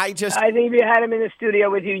 And I think if you had him in the studio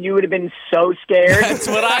with you, you would have been so scared. That's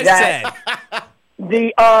what I said.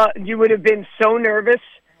 You would have been so nervous.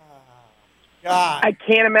 God. I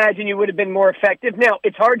can't imagine you would have been more effective. Now,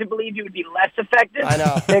 it's hard to believe you would be less effective. I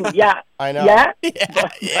know. I know. Yeah?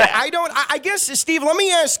 I guess, Steve, let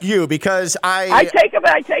me ask you, because I take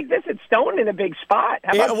this at Stone in a big spot.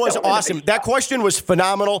 How about it was awesome. That question was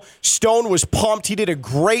phenomenal. Stone was pumped. He did a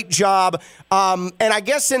great job. And I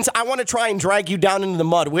guess since I want to try and drag you down into the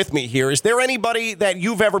mud with me here, is there anybody that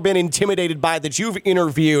you've ever been intimidated by that you've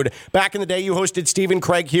interviewed? Back in the day, you hosted Stephen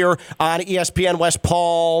Craig here on ESPN West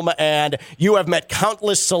Palm, and you You have met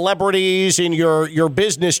countless celebrities in your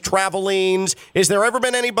business travelings. Has there ever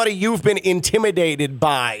been anybody you've been intimidated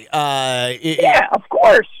by? Yeah, of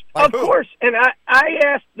course. Of course. And I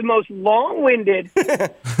asked the most long-winded,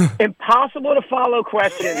 impossible to follow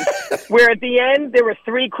questions, where at the end there were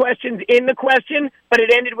 3 questions in the question, but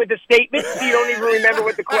it ended with a statement, so you don't even remember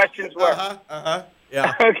what the questions were.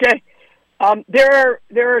 Yeah. Okay. There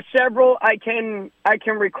are several I can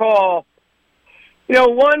recall.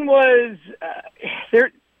 One was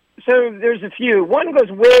there. So there's a few. One goes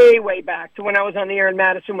way, way back to when I was on the air in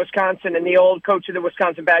Madison, Wisconsin, and the old coach of the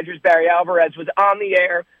Wisconsin Badgers, Barry Alvarez, was on the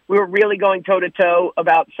air. We were really going toe-to-toe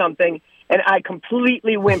about something, and I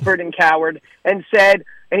completely whimpered and cowered and he said,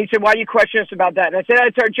 why do you question us about that? And I said,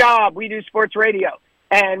 it's our job. We do sports radio.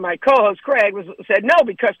 And my co-host, Craig, said, no,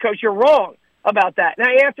 because, Coach, you're wrong about that. And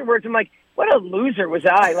afterwards, I'm like, what a loser was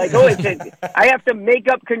I? Like, I have to make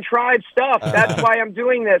up contrived stuff. That's why I'm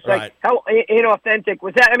doing this. Like, right. How inauthentic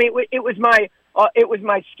was that? I mean, it was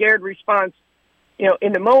my scared response,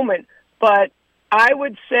 in the moment. But I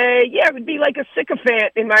would say, it would be like a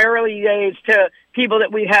sycophant in my early days to people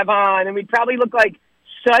that we'd have on, and we'd probably look like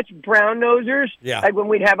such brown nosers. Yeah. Like when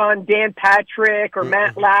we'd have on Dan Patrick or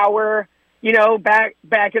Matt Lauer,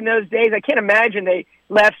 back in those days. I can't imagine they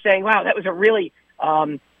left saying, wow, that was a really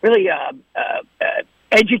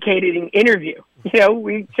educated interview.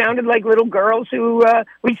 We sounded like little girls we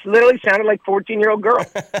literally sounded like 14-year-old girls.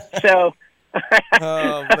 So,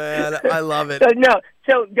 oh man, I love it.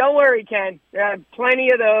 So don't worry, Ken. There are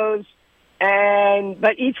plenty of those,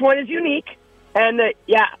 but each one is unique. And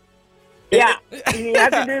you have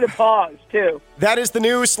to do the pause too. That is the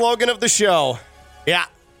new slogan of the show. Yeah.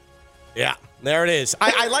 There it is.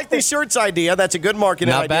 I like the shirts idea. That's a good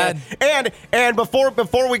marketing idea. Not bad. And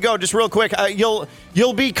before we go, just real quick,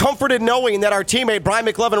 you'll be comforted knowing that our teammate Brian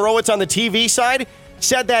McLevin-Rowitz on the TV side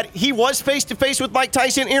said that he was face-to-face with Mike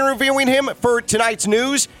Tyson interviewing him for tonight's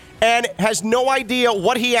news and has no idea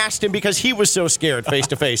what he asked him because he was so scared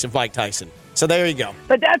face-to-face of Mike Tyson. So there you go.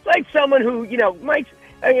 But that's like someone who, Mike's,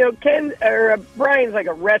 Ken or Brian's like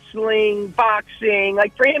a wrestling, boxing.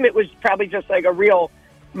 Like for him, it was probably just like a real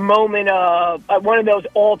moment of one of those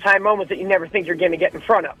all-time moments that you never think you're going to get in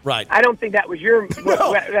front of. Right. I don't think that was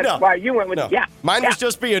that's why you went with it. Yeah. Mine was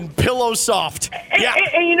just being pillow soft.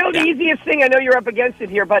 And the easiest thing, I know you're up against it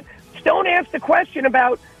here, but Stone asked the question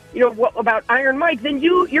about, about Iron Mike. Then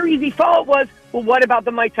your easy follow-up was, well, what about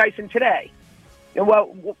the Mike Tyson today? It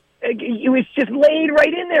was just laid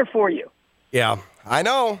right in there for you. Yeah. I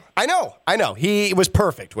know. He was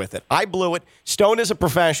perfect with it. I blew it. Stone is a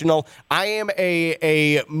professional. I am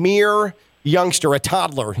a mere youngster, a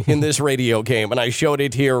toddler in this radio game, and I showed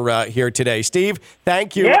it here today. Steve,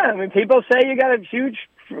 thank you. Yeah, people say you got a huge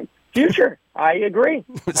future. I agree.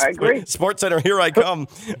 Sports Center, here I come.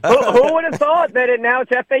 Who would have thought that now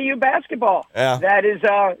it's FAU basketball? Yeah. That is,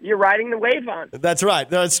 you're riding the wave on. That's right.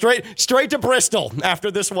 Straight to Bristol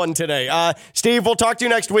after this one today. Steve, we'll talk to you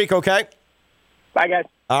next week, okay? Bye, guys.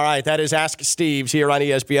 All right, that is Ask Steve's here on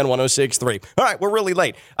ESPN 106.3. All right, we're really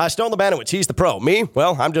late. Stone Lebanowitz, he's the pro. Me?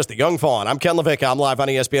 Well, I'm just a young fawn. I'm Ken Levicka. I'm live on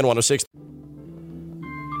ESPN 106.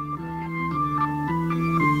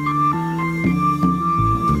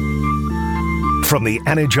 From the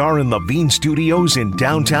Anajar and Levine Studios in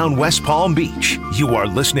downtown West Palm Beach, you are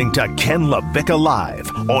listening to Ken Levicka Live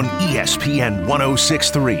on ESPN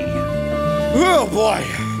 106.3. Oh, boy.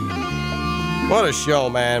 What a show,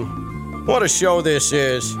 man. What a show this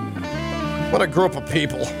is. What a group of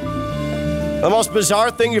people. The most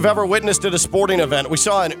bizarre thing you've ever witnessed at a sporting event. We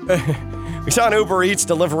saw an Uber Eats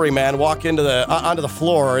delivery man walk onto the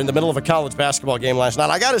floor in the middle of a college basketball game last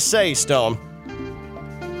night. I got to say, Stone,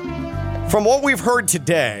 from what we've heard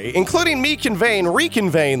today, including me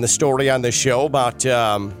reconveying the story on this show about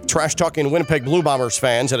trash-talking Winnipeg Blue Bombers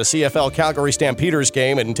fans at a CFL Calgary Stampeders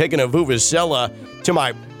game and taking a vuvuzela to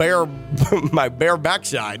my bare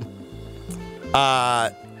backside.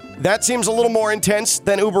 That seems a little more intense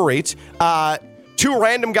than Uber Eats. 2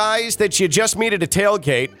 random guys that you just meet at a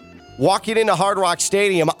tailgate walking into Hard Rock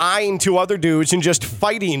Stadium, eyeing 2 other dudes and just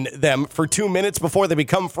fighting them for 2 minutes before they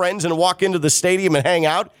become friends and walk into the stadium and hang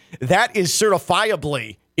out. That is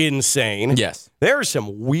certifiably insane. Yes. There are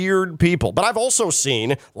some weird people. But I've also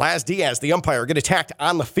seen Laz Diaz, the umpire, get attacked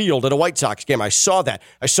on the field at a White Sox game. I saw that.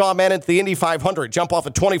 I saw a man at the Indy 500 jump off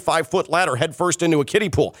a 25-foot ladder headfirst into a kiddie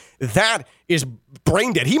pool. That is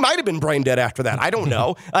brain dead. He might have been brain dead after that. I don't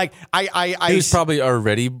know. He was probably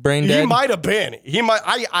already brain dead. He might have been.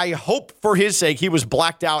 I hope for his sake he was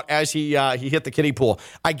blacked out as he hit the kiddie pool.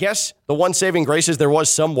 I guess the one saving grace is there was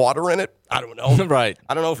some water in it. I don't know. Right.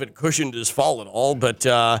 I don't know if it cushioned his fall at all, but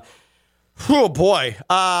oh boy.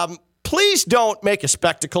 please don't make a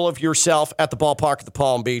spectacle of yourself at the ballpark at the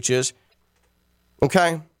Palm Beaches.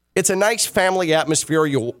 Okay? It's a nice family atmosphere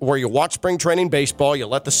where you watch spring training baseball, you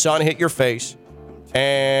let the sun hit your face,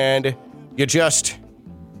 and you just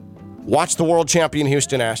watch the world champion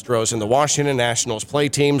Houston Astros and the Washington Nationals play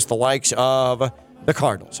teams the likes of the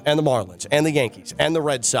Cardinals and the Marlins and the Yankees and the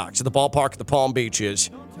Red Sox at the ballpark at the Palm Beaches.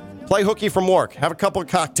 Play hooky from work, have a couple of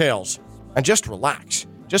cocktails, and just relax.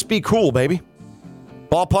 Just be cool, baby.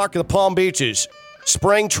 Ballpark of the Palm Beaches.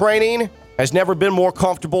 Spring training has never been more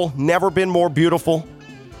comfortable, never been more beautiful,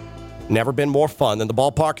 never been more fun than the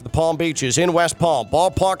ballpark of the Palm Beaches in West Palm.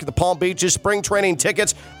 Ballpark of the Palm Beaches spring training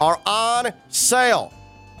tickets are on sale.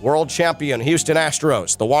 World champion Houston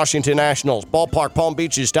Astros, the Washington Nationals,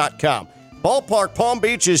 ballparkpalmbeaches.com.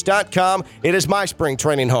 Ballparkpalmbeaches.com. It is my spring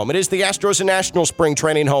training home. It is the Astros and Nationals spring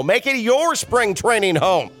training home. Make it your spring training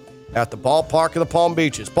home at the ballpark of the Palm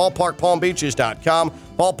Beaches. Ballparkpalmbeaches.com.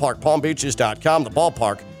 Ballparkpalmbeaches.com. The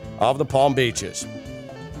ballpark of the Palm Beaches.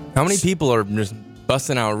 How many people are just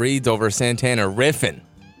busting out reads over Santana riffing?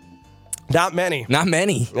 Not many. Not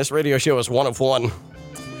many. This radio show is one of one.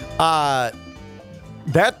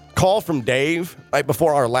 That call from Dave right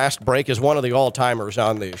before our last break is one of the all-timers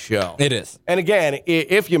on this show. It is. And again,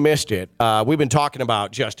 if you missed it, we've been talking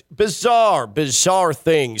about just bizarre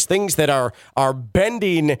things that are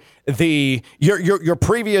bending your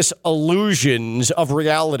previous illusions of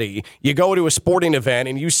reality. You go to a sporting event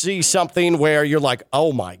and you see something where you're like,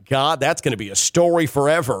 oh my God, that's going to be a story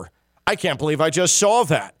forever. I can't believe I just saw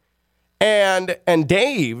that. And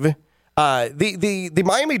Dave... The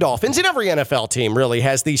Miami Dolphins, and every NFL team really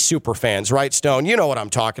has these super fans, right, Stone? You know what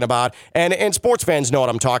I'm talking about. And sports fans know what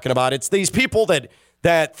I'm talking about. It's these people that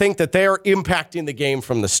think that they're impacting the game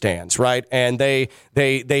from the stands, right? And they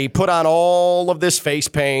put on all of this face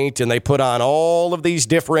paint, and they put on all of these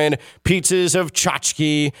different pizzas of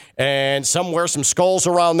tchotchke, and some wear some skulls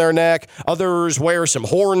around their neck. Others wear some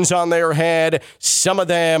horns on their head. Some of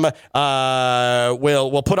them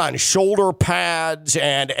will put on shoulder pads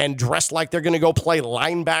and dress like they're going to go play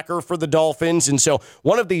linebacker for the Dolphins. And so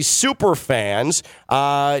one of these super fans,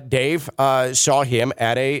 Dave, saw him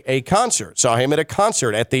at a concert,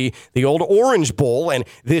 at the old Orange Bowl, and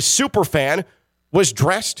this super fan was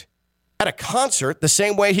dressed at a concert the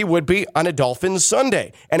same way he would be on a Dolphins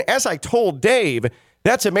Sunday. And as I told Dave,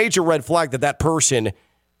 that's a major red flag that person,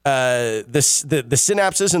 the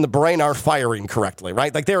synapses in the brain aren't firing correctly,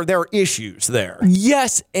 right? Like there are issues there.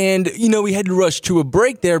 Yes, and we had to rush to a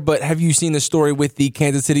break there, but have you seen the story with the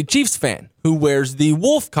Kansas City Chiefs fan who wears the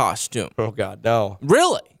wolf costume? Oh, God, no.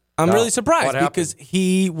 Really? I'm really surprised What because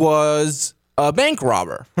he was a bank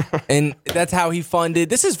robber, and that's how he funded.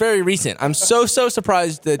 This is very recent. I'm so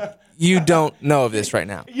surprised that you don't know of this right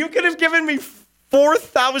now. You could have given me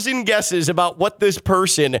 4,000 guesses about what this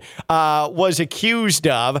person was accused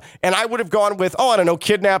of, and I would have gone with, I don't know,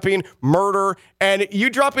 kidnapping, murder, and you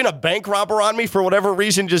dropping a bank robber on me for whatever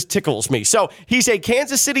reason just tickles me. So he's a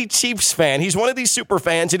Kansas City Chiefs fan. He's one of these super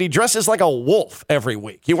fans, and he dresses like a wolf every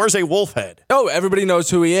week. He wears a wolf head. Oh, everybody knows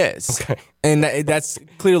who he is. Okay. And that's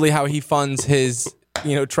clearly how he funds his,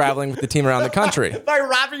 traveling with the team around the country. By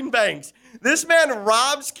robbing banks. This man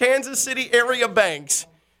robs Kansas City area banks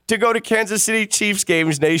to go to Kansas City Chiefs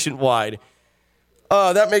games nationwide.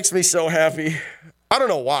 That makes me so happy. I don't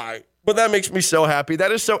know why, but that makes me so happy.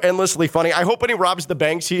 That is so endlessly funny. I hope when he robs the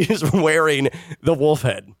banks, he is wearing the wolf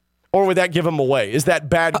head. Or would that give him away? Is that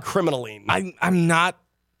bad criminaling? I'm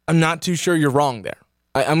not too sure you're wrong there.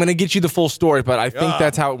 I'm going to get you the full story, but I think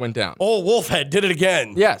that's how it went dodown. Oh, Wolfhead did it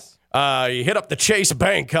again. Yes. He hit up the Chase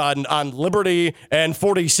Bank on Liberty and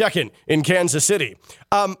 42nd in Kansas City.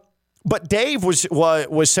 But Dave was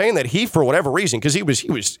saying that he, for whatever reason, because he was,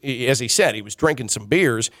 as he said, he was drinking some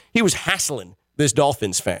beers, he was hassling this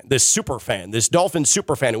Dolphins fan, this Dolphins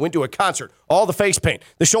super fan who went to a concert, all the face paint,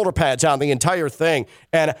 the shoulder pads on, the entire thing.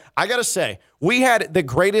 And I got to say, we had the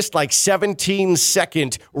greatest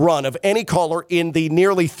 17-second run of any caller in the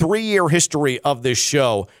nearly 3-year history of this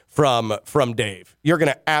show from Dave. You're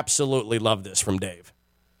going to absolutely love this from Dave.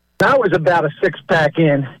 I was about a 6-pack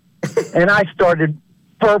in, and I started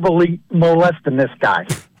verbally molesting this guy.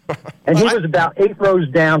 And he was about 8 rows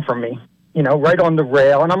down from me, right on the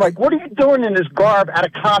rail. And I'm like, what are you doing in this garb at a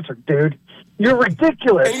concert, dude? You're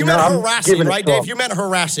ridiculous. And you meant harassing, right, Dave? You meant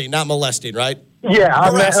harassing, not molesting, right? Yeah,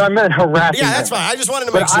 I meant harassing. Yeah, that's fine. I just wanted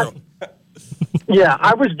to make sure. Yeah,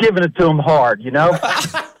 I was giving it to him hard,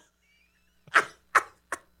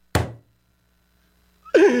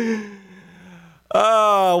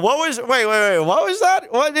 Oh, What was? Wait. What was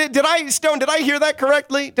that? What did I Stone? Did I hear that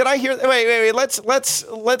correctly? Did I hear? Wait. Let's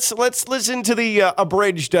listen to the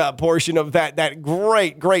abridged portion of that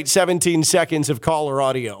great 17 seconds of caller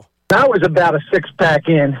audio. I was about a 6-pack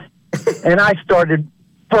in, and I started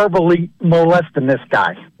verbally molesting this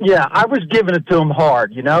guy. Yeah, I was giving it to him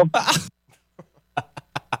hard, You know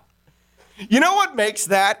what makes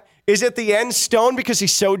that? Is at the end, Stone, because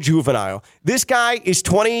he's so juvenile. This guy is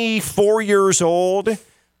 24 years old,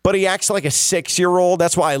 but he acts like a 6-year-old.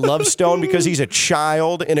 That's why I love Stone, because he's a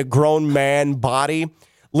child in a grown man body.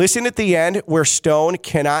 Listen at the end where Stone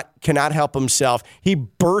cannot help himself. He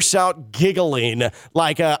bursts out giggling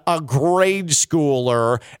like a grade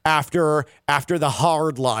schooler after the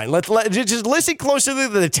hard line. Let's just listen closely to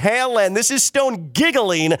the tail end. This is Stone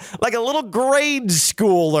giggling like a little grade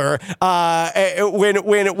schooler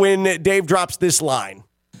when Dave drops this line.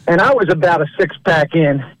 And I was about a 6-pack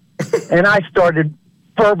in, and I started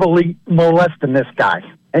verbally molesting this guy.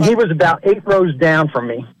 And he was about 8 rows down from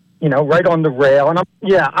me. Right on the rail. And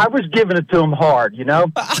I was giving it to him hard,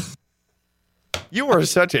 You were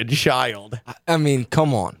such a child. I mean,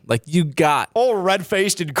 come on. Like, you got... all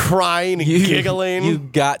red-faced and crying and giggling. You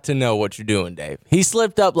got to know what you're doing, Dave. He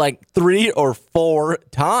slipped up like 3 or 4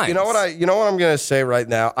 times. You know what I'm going to say right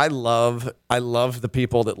now? I love the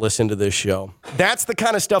people that listen to this show. That's the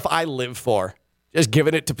kind of stuff I live for. Just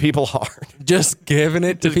giving it to people hard. Just giving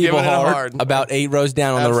it to people hard. About 8 rows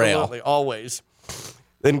down on the rail. Absolutely, always.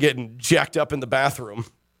 Then getting jacked up in the bathroom.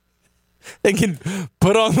 They can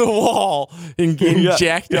put on the wall and get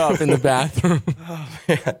jacked up in the bathroom. Oh,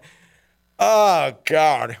 man. Oh,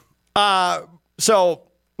 God. So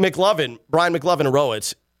Brian McLovin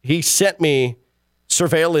Rowitz, he sent me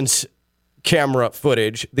surveillance camera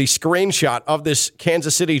footage, the screenshot of this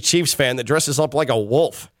Kansas City Chiefs fan that dresses up like a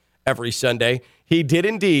wolf every Sunday. He did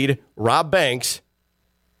indeed rob banks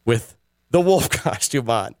with the wolf costume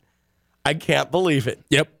on. I can't believe it.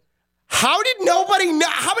 Yep. How did nobody know?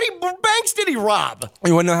 How many banks did he rob?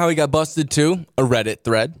 You want to know how he got busted too? A Reddit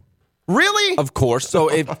thread. Really? Of course. So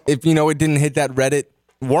if it didn't hit that Reddit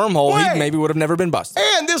wormhole, he maybe would have never been busted.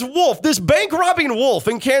 And this bank robbing wolf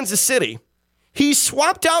in Kansas City, he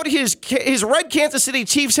swapped out his red Kansas City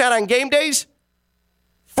Chiefs hat on game days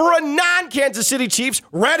for a non-Kansas City Chiefs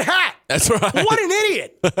red hat. That's right. What an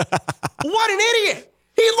idiot. What an idiot.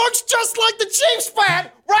 He looks just like the Chiefs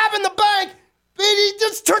fan robbing the bank. He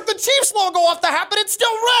just took the Chiefs logo off the hat, but it's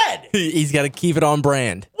still red. He's got to keep it on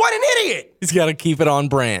brand. What an idiot. He's got to keep it on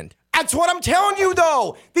brand. That's what I'm telling you,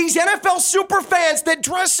 though. These NFL super fans that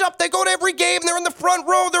dress up, they go to every game, they're in the front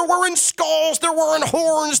row, they're wearing skulls, they're wearing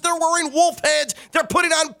horns, they're wearing wolf heads, they're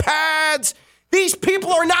putting on pads. These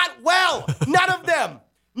people are not well. None of them.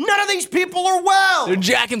 None of these people are well. They're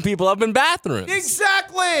jacking people up in bathrooms.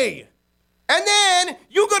 Exactly. And then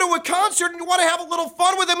you go to a concert and you want to have a little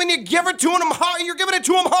fun with them and you give it to them hard. You're giving it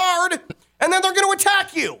to them hard, and then they're going to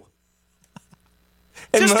attack you.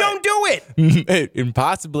 Just don't do it. And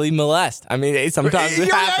possibly molest. I mean, sometimes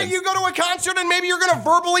it happens. You go to a concert and maybe you're going to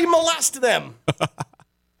verbally molest them.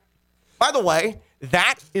 By the way,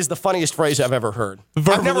 that is the funniest phrase I've ever heard.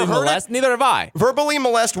 Verbally molest? Neither have I. Verbally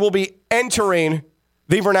molest will be entering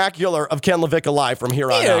the vernacular of Ken LaVicka Live from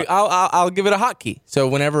here on out. I'll give it a hotkey. So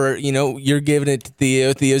whenever, you're giving it to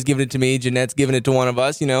Theo, Theo's giving it to me, Jeanette's giving it to one of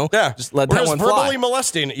us, just let that one fly. We're verbally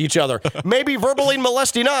molesting each other. Maybe verbally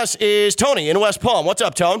molesting us is Tony in West Palm. What's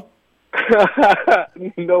up, Tone?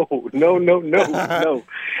 No.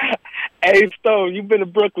 Hey, Stone, you've been to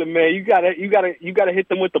Brooklyn, man. You gotta hit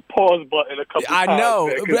them with the pause button a couple times. I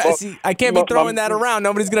know. See, I can't be throwing that around.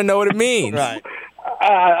 Nobody's gonna know what it means. Right.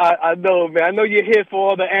 I know, man. I know you're here for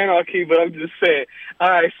all the anarchy, but I'm just saying.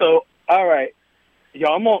 All right. Yo,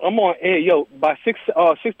 I'm on air. Yo, by 6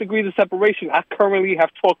 degrees of separation, I currently have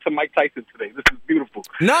talked to Mike Tyson today. This is beautiful.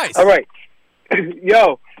 Nice. All right.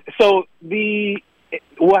 Yo, so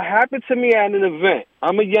what happened to me at an event,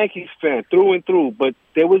 I'm a Yankees fan through and through, but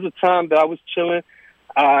there was a time that I was chilling.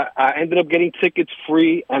 I ended up getting tickets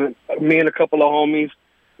free, and me and a couple of homies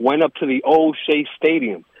went up to the old Shea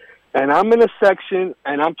Stadium. And I'm in a section,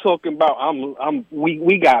 and I'm talking about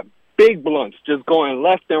we got big blunts just going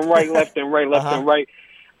left and right, left and right, left and right.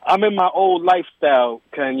 I'm in my old lifestyle,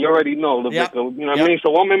 Ken. You already know, LaVicka. You know what I mean?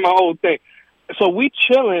 So I'm in my old thing. So we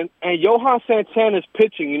chilling, and Johan Santana's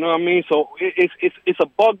pitching. You know what I mean? So it's a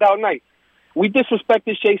bugged out night. We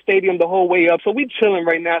disrespected Shea Stadium the whole way up. So we chilling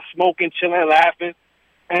right now, smoking, chilling, laughing.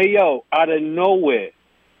 And yo, out of nowhere,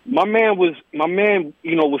 my man was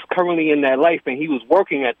currently in that life, and he was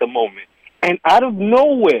working at the moment. And out of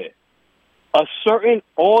nowhere, a certain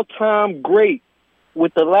all-time great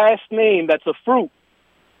with the last name that's a fruit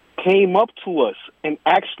came up to us and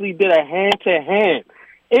actually did a hand-to-hand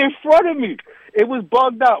in front of me. It was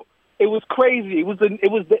bugged out. It was crazy.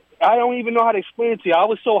 I don't even know how to explain it to you. I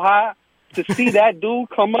was so high to see that dude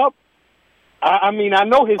come up. I mean, I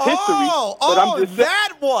know his history, but I'm just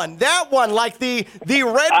that one, like the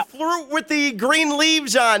red fruit with the green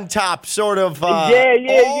leaves on top, sort of. Yeah.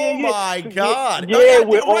 Oh my God! Yeah,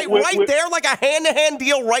 right there, like a hand-to-hand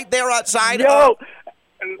deal, right there outside. Yo,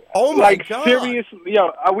 oh my God! Seriously,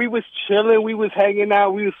 yo, we was chilling, we was hanging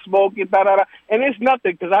out, we was smoking, and it's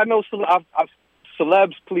nothing because I know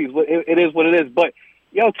celebs. Please, it is what it is. But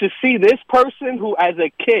yo, to see this person who, as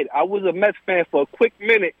a kid, I was a Mets fan for a quick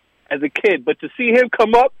minute. As a kid, but to see him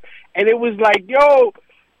come up and it was like, yo,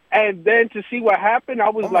 and then to see what happened,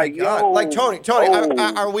 I was like, God. yo, like Tony,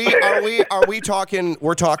 are we talking?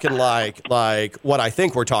 We're talking like what I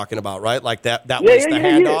think we're talking about, right? Like that was the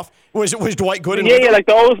handoff. Was Dwight Gooden? Yeah, like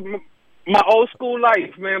my old school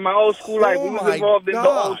life, man. My old school life. We was involved in the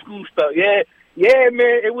old school stuff. Yeah,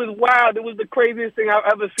 man, it was wild. It was the craziest thing I've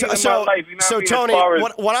ever seen in my life. You know so, Tony,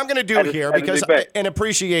 what I'm going to do here, because and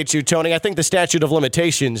appreciate you, Tony, I think the statute of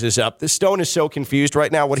limitations is up. The Stone is so confused right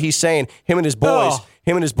now. What he's saying, him and his boys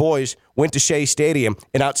went to Shea Stadium,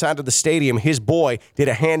 and outside of the stadium, his boy did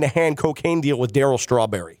a hand-to-hand cocaine deal with Darryl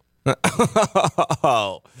Strawberry.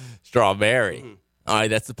 Oh, Strawberry. Mm-hmm. All right,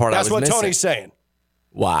 that's the part I was missing. That's what Tony's saying.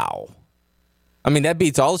 Wow. I mean, that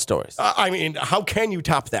beats all the stories. I mean, how can you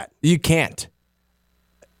top that? You can't.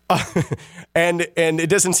 And it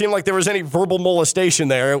doesn't seem like there was any verbal molestation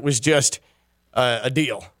there. It was just a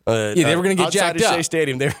deal. They were going to get jacked up. Shea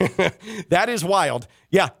Stadium there. That is wild.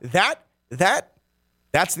 Yeah, that's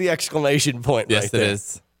the exclamation point right there. Yes, it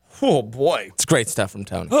is. Oh, boy. It's great stuff from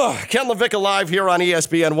Tony. Ken LaVicka Live here on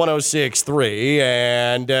ESPN 106.3,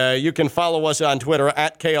 and you can follow us on Twitter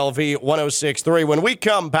at KLV 106.3. When we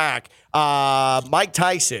come back, Mike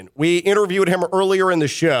Tyson, we interviewed him earlier in the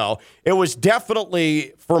show. It was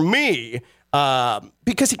definitely, for me,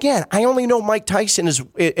 because, again, I only know Mike Tyson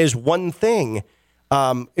as one thing,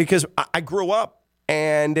 because I grew up,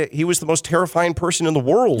 and he was the most terrifying person in the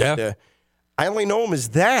world. Yeah. I only know him as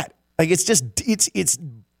that. Like, it's just, it's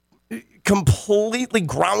completely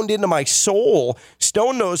ground into my soul.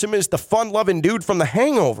 Stone knows him as the fun-loving dude from The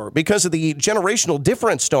Hangover because of the generational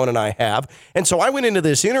difference Stone and I have. And so I went into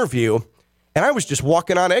this interview, and I was just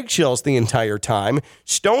walking on eggshells the entire time.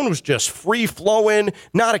 Stone was just free-flowing,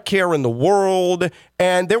 not a care in the world.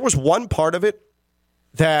 And there was one part of it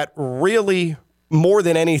that really, more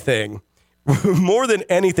than anything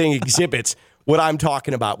exhibits what I'm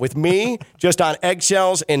talking about. With me, just on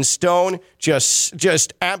eggshells, and Stone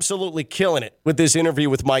just absolutely killing it with this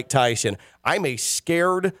interview with Mike Tyson. I'm a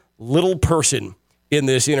scared little person in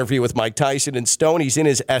this interview with Mike Tyson, and Stone, he's in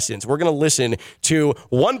his essence. We're going to listen to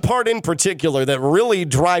one part in particular that really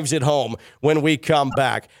drives it home when we come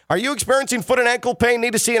back. Are you experiencing foot and ankle pain?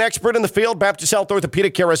 Need to see an expert in the field? Baptist Health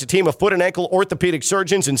Orthopedic Care has a team of foot and ankle orthopedic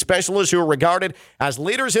surgeons and specialists who are regarded as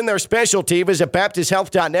leaders in their specialty. Visit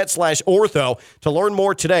baptisthealth.net/ortho to learn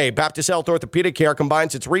more today. Baptist Health Orthopedic Care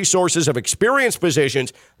combines its resources of experienced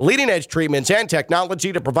physicians, leading-edge treatments, and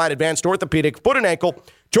technology to provide advanced orthopedic, foot and ankle,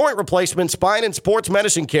 joint replacement, spine, and sports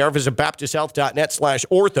medicine care. Visit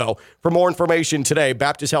baptisthealth.net/ortho for more information today.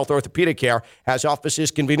 Baptist Health Orthopedic Care has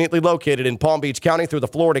offices conveniently located in Palm Beach County through the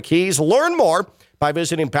Florida Keys. Learn more by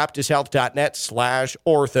visiting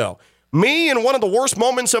baptisthealth.net/ortho. Me in one of the worst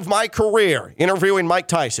moments of my career, interviewing Mike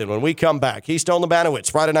Tyson when we come back. He's Stone Labanowitz,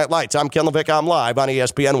 Friday Night Lights. I'm Ken LaVicka. I'm live on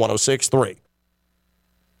ESPN 106.3.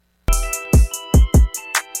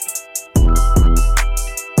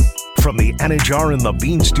 From the Anajar and the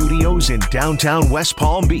Bean Studios in downtown West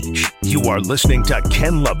Palm Beach, you are listening to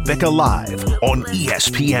Ken LaVicka Live on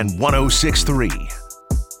ESPN 106.3.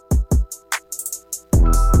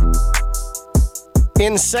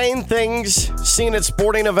 Insane things seen at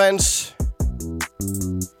sporting events.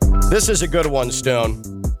 This is a good one, Stone.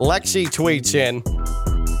 Lexi tweets in.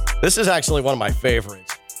 This is actually one of my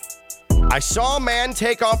favorites. I saw a man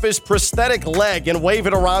take off his prosthetic leg and wave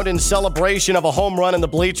it around in celebration of a home run in the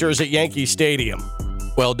bleachers at Yankee Stadium.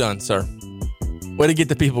 Well done, sir. Way to get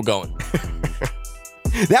the people going.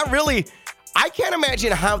 That really, I can't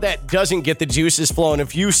imagine how that doesn't get the juices flowing.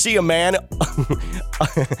 If you see a man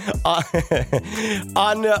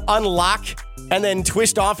unlock and then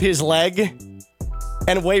twist off his leg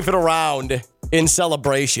and wave it around in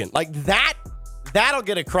celebration. Like that. That'll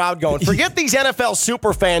get a crowd going. Forget these NFL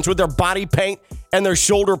super fans with their body paint and their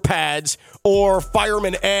shoulder pads, or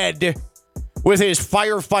Fireman Ed with his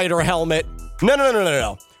firefighter helmet.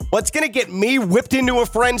 No. What's going to get me whipped into a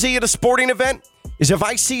frenzy at a sporting event is if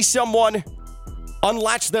I see someone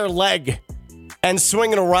unlatch their leg and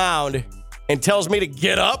swinging around and tells me to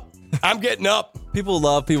get up, I'm getting up. People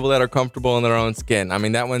love people that are comfortable in their own skin. I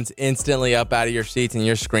mean, that one's instantly up out of your seats and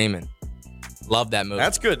you're screaming. Love that move.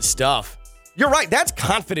 That's good stuff. You're right. That's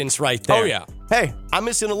confidence right there. Oh, yeah. Hey, I'm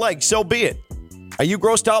missing a leg. So be it. Are you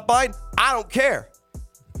grossed out by it? I don't care.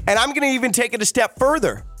 And I'm going to even take it a step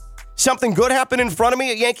further. Something good happened in front of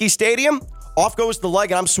me at Yankee Stadium. Off goes the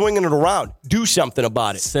leg and I'm swinging it around. Do something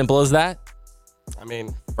about it. Simple as that. I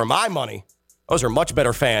mean, for my money, those are much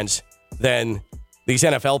better fans than these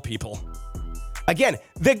NFL people. Again,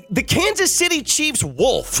 the Kansas City Chiefs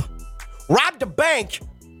Wolf robbed a bank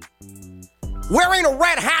wearing a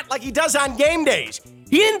red hat like he does on game days.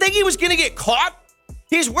 He didn't think he was going to get caught.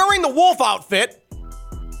 He's wearing the Wolf outfit,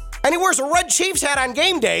 and he wears a red Chiefs hat on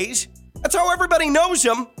game days. That's how everybody knows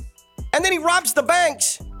him. And then he robs the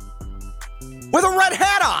banks with a red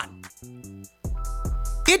hat on.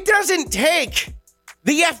 It doesn't take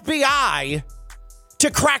the FBI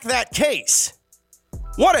to crack that case.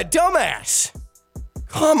 What a dumbass.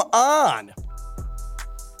 Come on.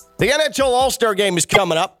 The NHL All-Star Game is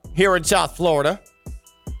coming up here in South Florida.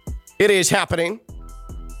 It is happening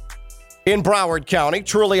in Broward County.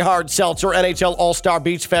 Truly Hard Seltzer NHL All-Star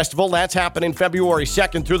Beach Festival. That's happening February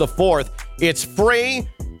 2nd through the 4th. It's free.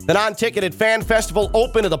 The non-ticketed fan festival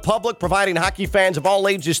open to the public, providing hockey fans of all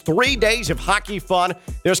ages 3 days of hockey fun.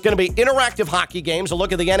 There's going to be interactive hockey games, a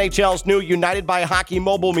look at the NHL's new United by Hockey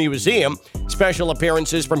Mobile Museum, special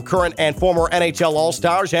appearances from current and former NHL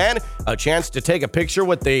All-Stars, and a chance to take a picture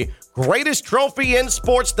with the greatest trophy in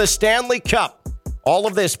sports, the Stanley Cup. All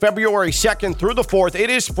of this February 2nd through the 4th. It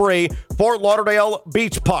is free. Fort Lauderdale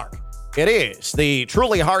Beach Park. It is the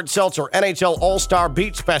Truly Hard Seltzer NHL All-Star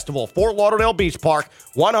Beach Festival, Fort Lauderdale Beach Park,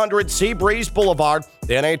 100 Seabreeze Boulevard.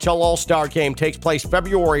 The NHL All-Star Game takes place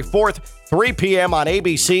February 4th, 3 p.m. on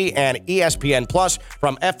ABC and ESPN Plus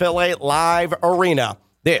from FLA Live Arena.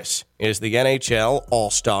 This is the NHL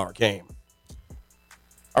All-Star Game.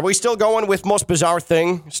 Are we still going with most bizarre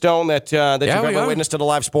thing, Stone, that you've ever witnessed at a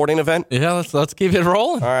live sporting event? Yeah, let's keep it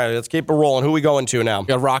rolling. All right, let's keep it rolling. Who are we going to now? We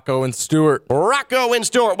got Rocco and Stewart. Rocco and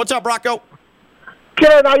Stewart. What's up, Rocco?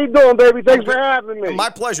 Ken, how you doing, baby? Thanks for having me. My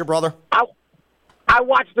pleasure, brother. I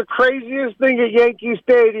watched the craziest thing at Yankee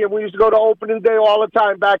Stadium. We used to go to opening day all the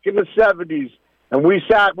time back in the 70s. And we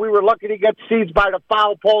were lucky to get seats by the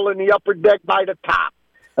foul pole in the upper deck by the top.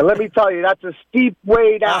 And let me tell you, that's a steep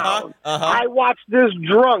way down. I watched this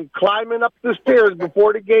drunk climbing up the stairs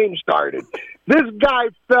before the game started. This guy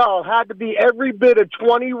had to be every bit of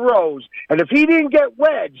 20 rows. And if he didn't get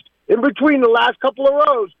wedged in between the last couple of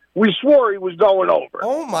rows, we swore he was going over.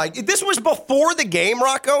 Oh, my. This was before the game,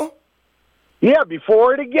 Rocco? Yeah,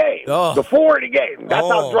 before the game. Oh. Before the game. That's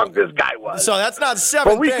how drunk this guy was. So that's not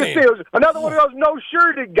 7th we could see it was another one of those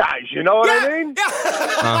no-shirted guys, you know what I mean?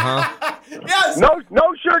 Yeah. Yes.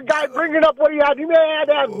 No-shirt guy bringing up what he had. He may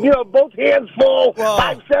have, both hands full,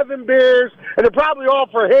 5-7 beers, and they're probably all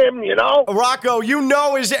for him, you know? Rocco, in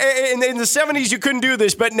the 70s you couldn't do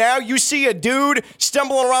this, but now you see a dude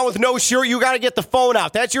stumbling around with no shirt, you got to get the phone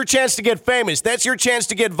out. That's your chance to get famous. That's your chance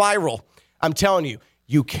to get viral. I'm telling you,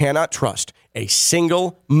 you cannot trust a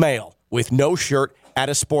single male with no shirt at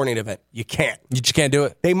a sporting event. You can't. You just can't do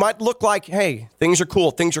it. They might look like, hey, things are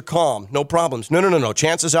cool, things are calm, no problems. No.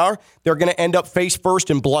 Chances are they're going to end up face first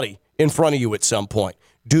and bloody in front of you at some point.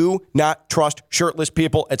 Do not trust shirtless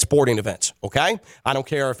people at sporting events, okay? I don't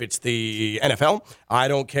care if it's the NFL. I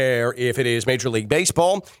don't care if it is Major League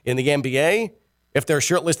Baseball. In the NBA, if they're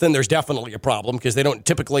shirtless, then there's definitely a problem because they don't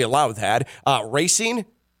typically allow that. Racing,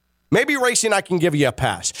 maybe racing, I can give you a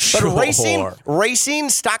pass. But racing,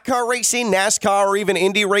 stock car racing, NASCAR, or even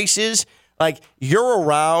Indy races, like you're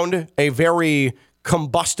around a very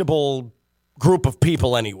combustible group of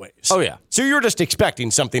people anyways. Oh, yeah. So you're just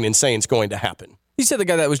expecting something insane's going to happen. You said the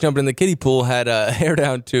guy that was jumping in the kiddie pool had hair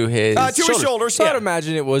down to his shoulders. So I'd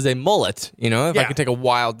imagine it was a mullet, if I could take a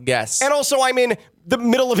wild guess. And also, I'm in the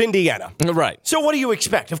middle of Indiana. Right. So what do you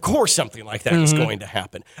expect? Of course something like that is going to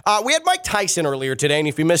happen. We had Mike Tyson earlier today, and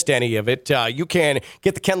if you missed any of it, you can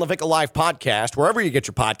get the Ken LaVicka Live podcast wherever you get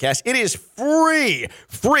your podcast. It is free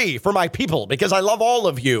for my people because I love all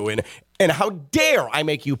of you, and how dare I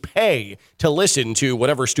make you pay to listen to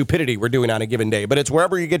whatever stupidity we're doing on a given day. But it's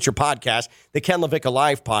wherever you get your podcast, the Ken LaVicka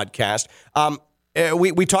Live podcast.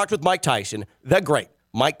 We talked with Mike Tyson, the great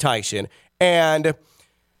Mike Tyson, and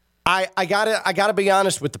I gotta be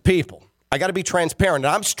honest with the people. I gotta be transparent.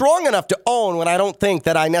 And I'm strong enough to own when I don't think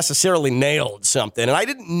that I necessarily nailed something. And I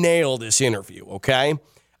didn't nail this interview, okay?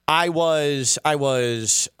 I was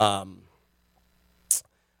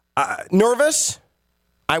nervous.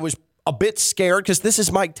 I a bit scared because this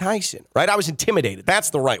is Mike Tyson, right? I was intimidated. That's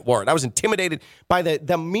the right word. I was intimidated by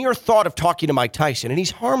the mere thought of talking to Mike Tyson, and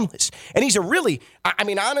he's harmless. And he's a really, I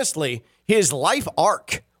mean, honestly, his life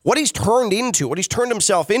arc, what he's turned into, what he's turned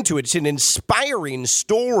himself into, it's an inspiring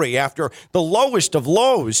story after the lowest of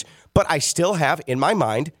lows. But I still have in my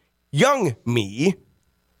mind young me,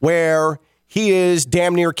 where he is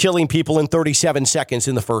damn near killing people in 37 seconds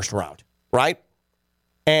in the first round, right?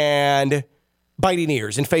 And biting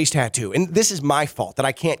ears and face tattoo. And this is my fault that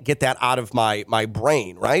I can't get that out of my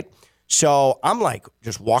brain, right? So I'm like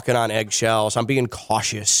just walking on eggshells. I'm being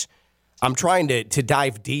cautious. I'm trying to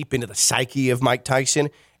dive deep into the psyche of Mike Tyson.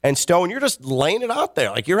 And Stone, you're just laying it out there.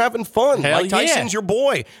 Like, you're having fun. Hell Mike Tyson's your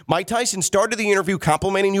boy. Mike Tyson started the interview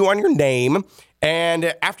complimenting you on your name.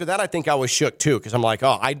 And after that, I think I was shook, too, because I'm like,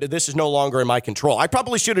 this is no longer in my control. I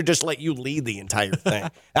probably should have just let you lead the entire thing.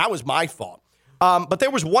 That was my fault. But there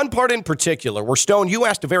was one part in particular where, Stone, you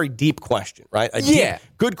asked a very deep question, right? Deep,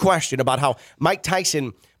 good question about how Mike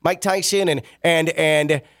Tyson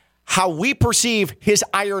and how we perceive his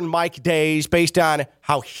Iron Mike days based on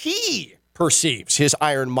how he perceives his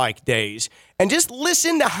Iron Mike days. And just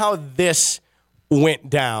listen to how this went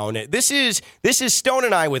down. This is Stone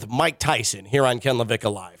and I with Mike Tyson here on Ken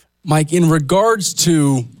LaVicka Live. Mike, in regards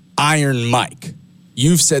to Iron Mike,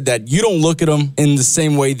 you've said that you don't look at him in the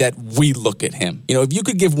same way that we look at him. You know, if you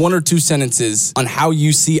could give 1 or 2 sentences on how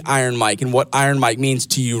you see Iron Mike and what Iron Mike means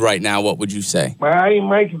to you right now, what would you say? My Iron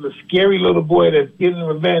Mike is a scary little boy that's getting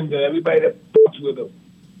revenge on everybody that fucks with him.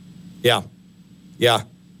 Yeah.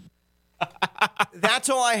 That's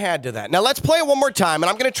all I had to that. Now, let's play it one more time, and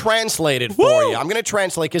I'm going to translate it for you. I'm going to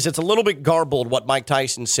translate because it's a little bit garbled what Mike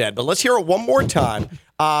Tyson said. But let's hear it one more time,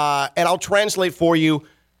 and I'll translate for you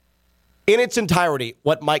in its entirety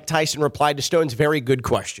what Mike Tyson replied to Stone's very good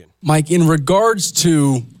question. Mike, in regards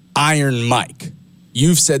to Iron Mike,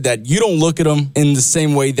 you've said that you don't look at him in the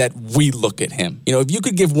same way that we look at him. You know, if you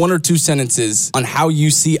could give 1 or 2 sentences on how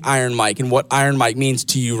you see Iron Mike and what Iron Mike means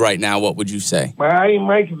to you right now, what would you say? My Iron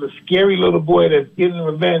Mike is a scary little boy that's getting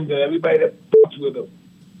revenge on everybody that fucks with him.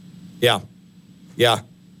 Yeah.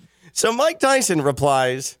 So Mike Tyson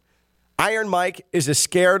replies, Iron Mike is a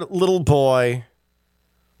scared little boy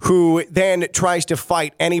who then tries to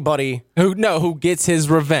fight anybody who gets his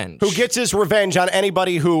revenge. Who gets his revenge on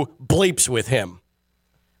anybody who bleeps with him.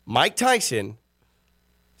 Mike Tyson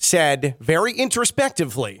said very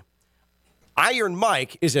introspectively, Iron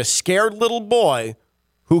Mike is a scared little boy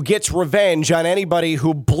who gets revenge on anybody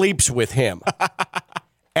who bleeps with him.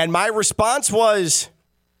 And my response was,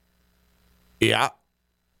 yeah.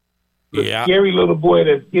 A scary little boy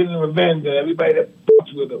that's getting revenge on everybody that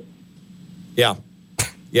fucks with him. Yeah.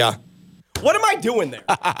 What am I doing there?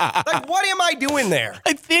 What am I doing there?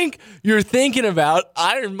 I think you're thinking about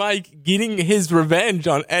Iron Mike getting his revenge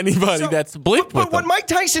on anybody that's bleeped with him. But what Mike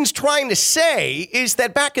Tyson's trying to say is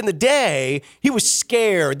that back in the day, he was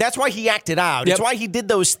scared. That's why he acted out. That's why he did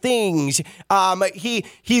those things.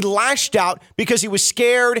 He lashed out because he was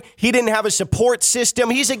scared. He didn't have a support system.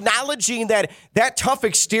 He's acknowledging that tough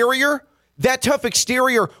exterior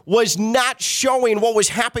was not showing what was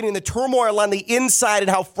happening, the turmoil on the inside and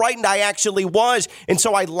how frightened I actually was. And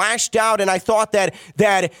so I lashed out, and I thought that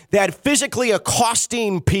physically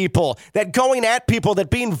accosting people, that going at people, that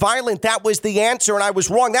being violent, that was the answer, and I was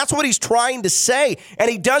wrong. That's what he's trying to say, and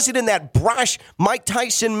he does it in that brash Mike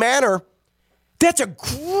Tyson manner. That's a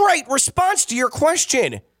great response to your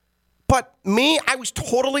question. But me, I was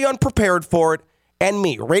totally unprepared for it, and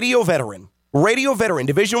me, radio veteran,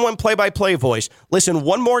 Division I play-by-play voice, listen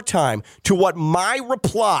one more time to what my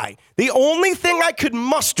reply, the only thing I could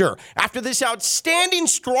muster after this outstanding,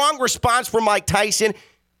 strong response from Mike Tyson,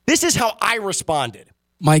 this is how I responded.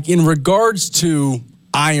 Mike, in regards to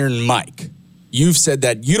Iron Mike, you've said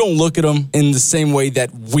that you don't look at him in the same way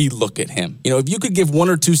that we look at him. You know, if you could give 1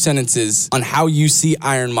 or 2 sentences on how you see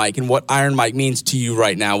Iron Mike and what Iron Mike means to you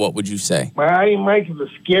right now, what would you say? My Iron Mike is a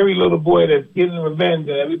scary little boy that's getting revenge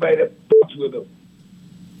on everybody that fucks with him.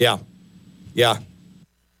 Yeah.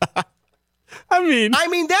 I mean,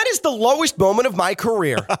 that is the lowest moment of my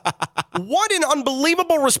career. What an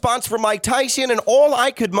unbelievable response from Mike Tyson, and all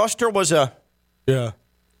I could muster was a, yeah.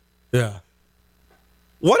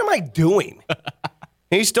 What am I doing?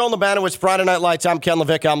 He's still in the banner. It's Friday Night Lights. I'm Ken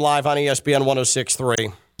LaVicka. I'm live on ESPN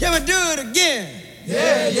 106.3. Can we do it again?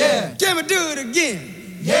 Yeah. Can we do it again?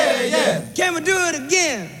 Yeah. Can we do it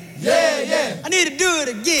again? Yeah. I need to do it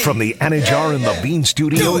again. From the Anajar and the Bean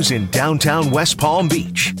Studios in downtown West Palm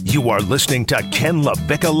Beach, you are listening to Ken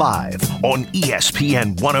LaVicka Live on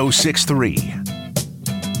ESPN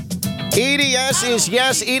 106.3. EDS is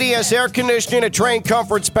yes. EDS Air Conditioning, a train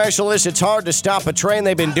comfort specialist. It's hard to stop a train.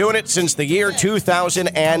 They've been doing it since the year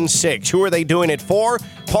 2006. Who are they doing it for?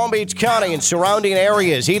 Palm Beach County and surrounding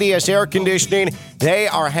areas. EDS Air Conditioning, they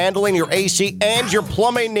are handling your AC and your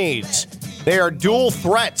plumbing needs. They are dual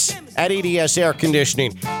threats at EDS Air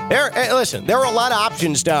Conditioning. Listen, there are a lot of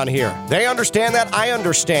options down here. They understand that. I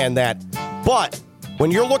understand that. But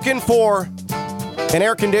when you're looking for an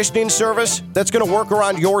air conditioning service that's going to work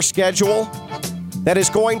around your schedule, that is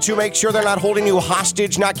going to make sure they're not holding you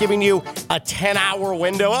hostage, not giving you a 10-hour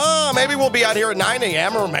window. Oh, maybe we'll be out here at 9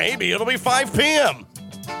 a.m. or maybe it'll be 5 p.m.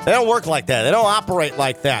 They don't work like that. They don't operate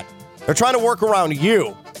like that. They're trying to work around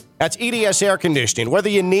you. That's EDS Air Conditioning. Whether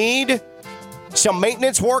you need some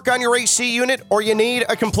maintenance work on your AC unit or you need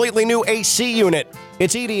a completely new AC unit,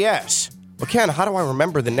 it's EDS. Well, Ken, how do I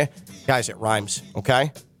remember the name? Guys, it rhymes,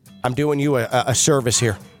 okay? I'm doing you a service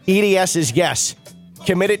here. EDS is yes.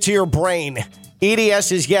 Commit it to your brain.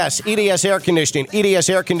 EDS is yes. EDS Air Conditioning.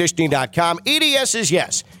 EDSAirconditioning.com. EDS is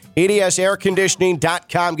yes.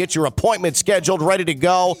 EDSAirconditioning.com. Get your appointment scheduled, ready to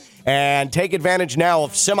go, and take advantage now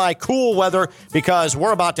of semi-cool weather because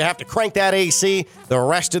we're about to have to crank that AC the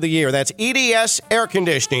rest of the year. That's EDS Air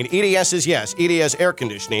Conditioning. EDS is yes.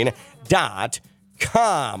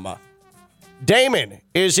 EDSAirconditioning.com. Damon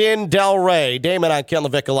is in Delray. Damon on Ken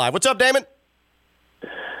LaVicka Live. What's up, Damon?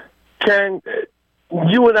 Ken,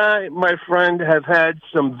 you and I, my friend, have had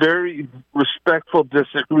some very respectful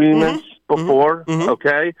disagreements before,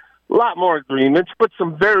 okay? A lot more agreements, but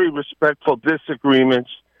some very respectful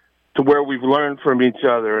disagreements to where we've learned from each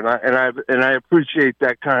other, and I appreciate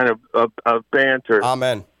that kind of banter.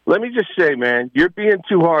 Amen. Let me just say, man, you're being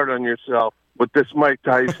too hard on yourself with this Mike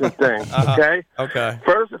Tyson thing, okay? Okay.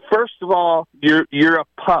 First of all, you're a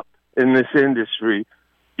pup in this industry.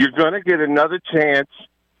 You're going to get another chance,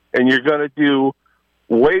 and you're going to do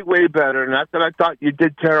way, way better. Not that I thought you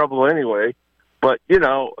did terrible anyway, but, you're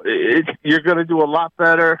going to do a lot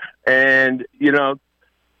better, and, do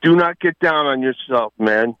not get down on yourself,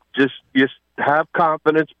 man. Just have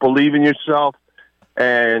confidence, believe in yourself,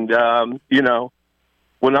 and,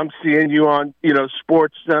 when I'm seeing you on,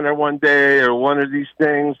 Sports Center one day or one of these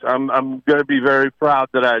things, I'm going to be very proud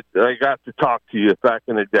that I got to talk to you back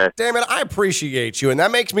in the day. Damn it, I appreciate you, and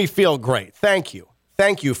that makes me feel great. Thank you.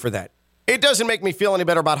 Thank you for that. It doesn't make me feel any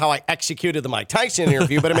better about how I executed the Mike Tyson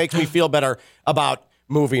interview, but it makes me feel better about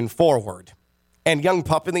moving forward. And young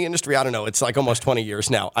pup in the industry, I don't know. It's like almost 20 years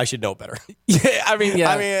now. I should know better.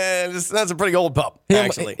 That's a pretty old pup,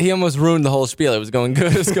 actually. He almost ruined the whole spiel. It was going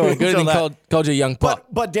good. It was going good. And he called you a young pup.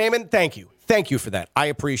 But Damon, thank you. Thank you for that. I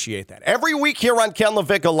appreciate that. Every week here on Ken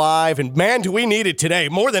LaVicka Live, and man, do we need it today,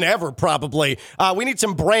 more than ever, probably. We need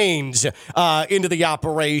some brains into the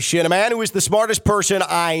operation. A man who is the smartest person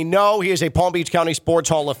I know. He is a Palm Beach County Sports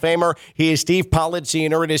Hall of Famer. He is Steve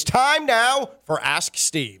Politziner. It is time now for Ask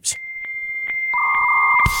Steve's.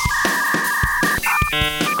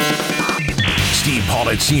 Steve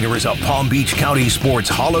Politziner is a Palm Beach County Sports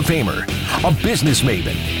Hall of Famer, a business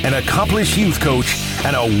maven, an accomplished youth coach,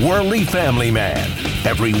 and a worldly family man.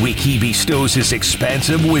 Every week he bestows his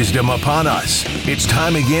expansive wisdom upon us. It's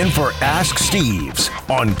time again for Ask Steve's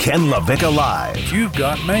on Ken LaVicka Live. You've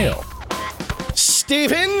got mail.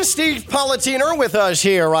 Steve Politziner with us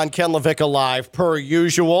here on Ken LaVicka Live, per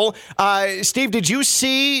usual. Steve, did you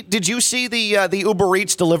see the Uber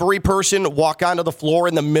Eats delivery person walk onto the floor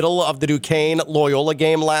in the middle of the Duquesne Loyola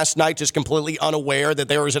game last night, just completely unaware that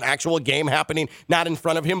there was an actual game happening, not in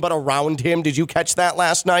front of him but around him? Did you catch that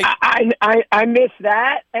last night? I missed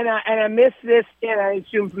that, and I missed this, and I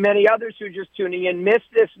assume many others who are just tuning in missed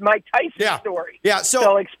this Mike Tyson story. Yeah.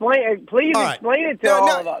 So explain it to all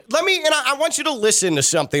of us. I want you to listen to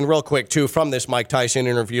something real quick, too, from this Mike Tyson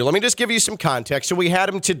interview. Let me just give you some context. So we had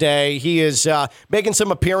him today. He is making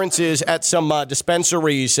some appearances at some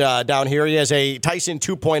dispensaries down here. He has a Tyson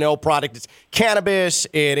 2.0 product. It's cannabis.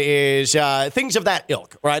 It is things of that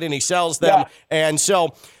ilk, right? And he sells them. Yeah. And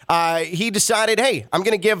so he decided, hey, I'm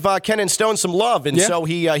going to give Ken and Stone some love. And so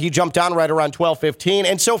he jumped on right around 12:15.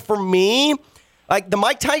 And so for me, like the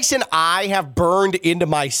Mike Tyson I have burned into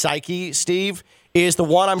my psyche, Steve, is the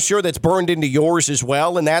one I'm sure that's burned into yours as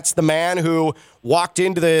well, and that's the man who walked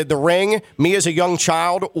into the ring, me as a young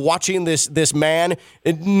child, watching this man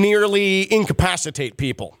nearly incapacitate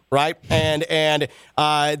people, right? And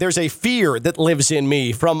there's a fear that lives in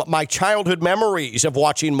me from my childhood memories of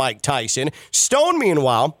watching Mike Tyson. Stone,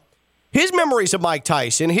 meanwhile, his memories of Mike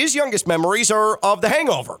Tyson, his youngest memories are of The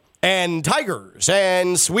Hangover and Tigers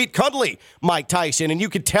and Sweet Cuddly Mike Tyson, and you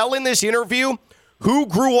could tell in this interview who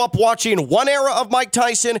grew up watching one era of Mike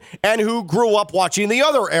Tyson and who grew up watching the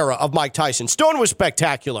other era of Mike Tyson. Stone was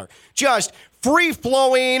spectacular. Just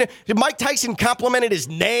free-flowing. Mike Tyson complimented his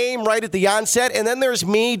name right at the onset, and then there's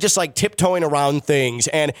me just like tiptoeing around things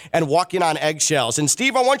and walking on eggshells. And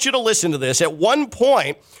Steve, I want you to listen to this. At one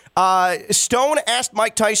point, Stone asked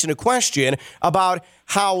Mike Tyson a question about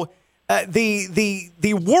how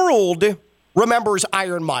the world remembers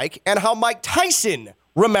Iron Mike and how Mike Tyson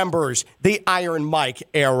remembers the Iron Mike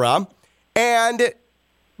era. And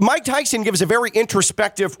Mike Tyson gives a very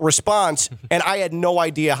introspective response, and I had no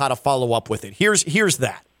idea how to follow up with it. Here's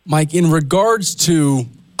that. Mike, in regards to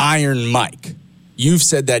Iron Mike, you've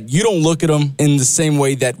said that you don't look at him in the same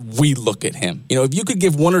way that we look at him. You know, if you could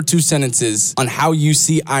give 1 or 2 sentences on how you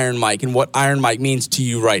see Iron Mike and what Iron Mike means to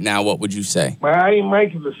you right now, what would you say? Well, Iron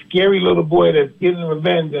Mike is a scary little boy that's getting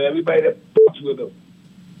revenge on everybody that fucks with him.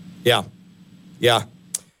 Yeah.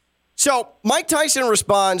 So Mike Tyson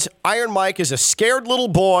responds, Iron Mike is a scared little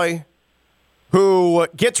boy who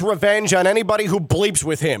gets revenge on anybody who bleeps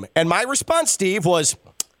with him. And my response, Steve, was,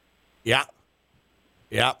 yeah.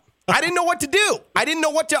 I didn't know what to do. I didn't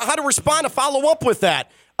know how to respond to follow up with that.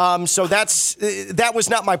 So that was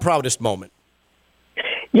not my proudest moment.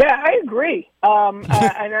 Yeah, I agree. And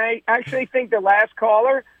I actually think the last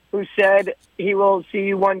caller who said he will see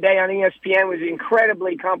you one day on ESPN was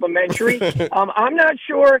incredibly complimentary. I'm not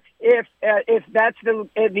sure if that's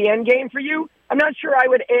the end game for you. I'm not sure I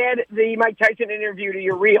would add the Mike Tyson interview to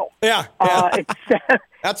your reel. Yeah. We're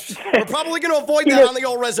probably going to avoid that on the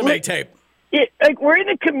old resume tape. We're in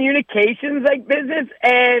the communications business,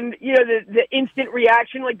 and the instant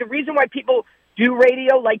reaction. The reason why people do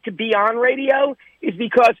radio, like to be on radio, is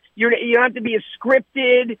because you don't have to be as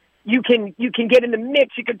scripted. You can get in the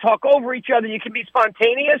mix. You can talk over each other. You can be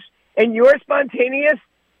spontaneous. And your spontaneous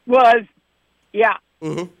was, yeah.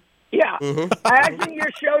 Mm-hmm. Yeah. Mm-hmm. I think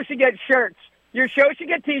your show should get shirts. Your show should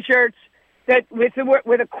get T-shirts that with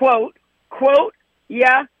a quote,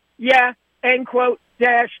 yeah, end quote,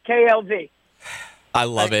 dash KLV. I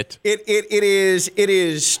love it. It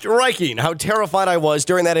is striking how terrified I was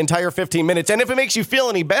during that entire 15 minutes. And if it makes you feel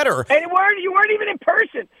any better. And you weren't even in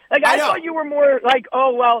person. I thought you were more I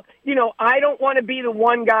don't want to be the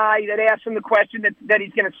one guy that asks him the question that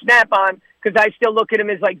he's going to snap on, because I still look at him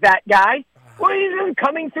as that guy. What, is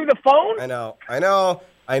coming through the phone? I know.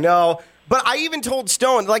 But I even told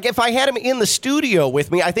Stone, if I had him in the studio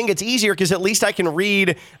with me, I think it's easier because at least I can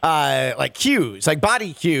read cues,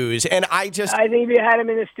 body cues. And I think if you had him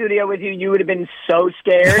in the studio with you, you would have been so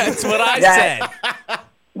scared. That's what I said.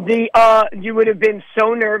 You would have been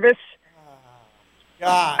so nervous.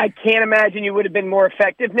 God. I can't imagine you would have been more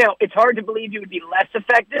effective. Now, it's hard to believe you would be less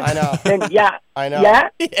effective. I know. I know. Yeah?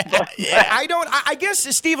 I guess,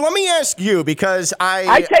 Steve, let me ask you, because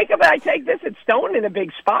I take this at Stone in a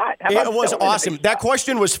big spot. It was awesome. That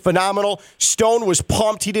question was phenomenal. Stone was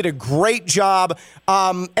pumped. He did a great job.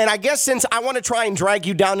 And I guess since I want to try and drag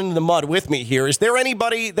you down into the mud with me here, is there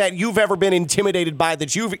anybody that you've ever been intimidated by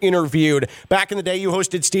that you've interviewed? Back in the day, you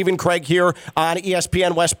hosted Stephen Craig here on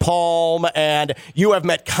ESPN West Palm, and you have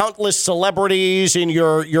met countless celebrities in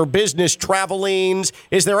your business travelings.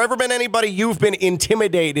 Is there ever been anybody you've been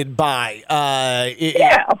intimidated by?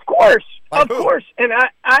 Yeah, of course. Of course. And I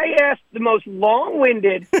asked the most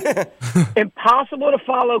long-winded, impossible to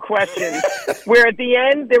follow questions, where at the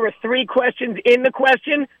end there were 3 questions in the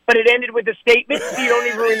question, but it ended with a statement, so you don't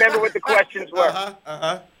even remember what the questions were.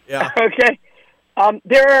 Yeah. Okay.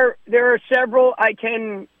 There are several I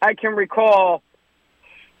can recall.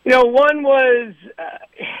 One was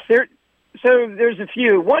there. So there's a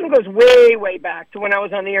few. One goes way, way back to when I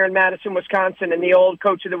was on the air in Madison, Wisconsin, and the old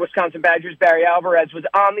coach of the Wisconsin Badgers, Barry Alvarez, was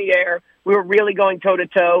on the air. We were really going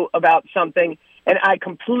toe-to-toe about something, and I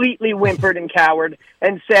completely whimpered and cowered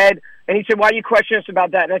and he said, why are you questioning us about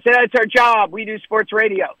that? And I said, it's our job. We do sports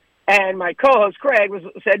radio. And my co-host, Craig,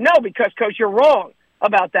 said, no, because, Coach, you're wrong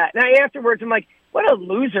about that. And afterwards, I'm like, what a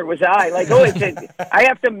loser was I? I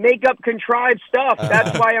have to make up contrived stuff.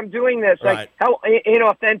 That's why I'm doing this. Right. How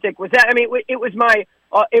inauthentic was that? I mean, it was my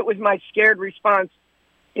scared response,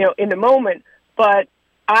 in the moment. But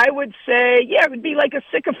I would say, it would be like a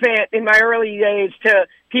sycophant in my early days to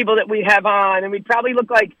people that we'd have on, and we'd probably look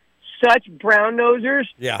like such brown nosers.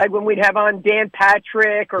 Yeah. Like when we'd have on Dan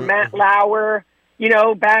Patrick or Matt Lauer,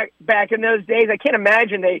 back in those days. I can't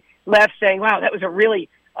imagine they left saying, wow, that was a really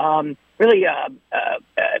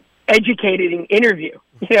educated interview.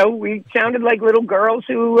 We sounded like little girls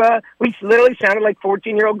we literally sounded like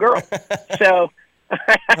 14-year-old girls. So,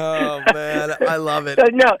 oh man, I love it.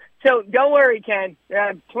 So don't worry, Ken. There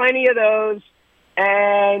are plenty of those,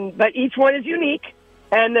 but each one is unique.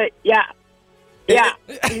 And Yeah,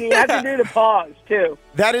 you have to do the pause, too.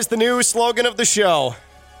 That is the new slogan of the show.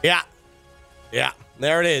 Yeah. Yeah,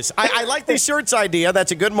 there it is. I like the shirts idea.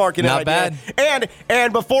 That's a good marketing idea. Not bad.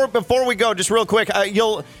 And before we go, just real quick,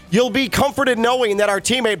 you'll be comforted knowing that our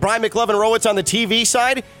teammate Brian McLevin-Rowitz on the TV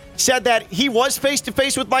side said that he was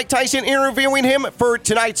face-to-face with Mike Tyson interviewing him for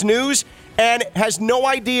tonight's news and has no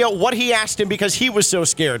idea what he asked him because he was so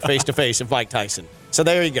scared face-to-face of Mike Tyson. So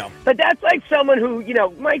there you go. But that's like someone who,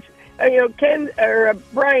 Mike's, Ken or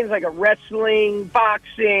Brian's like a wrestling,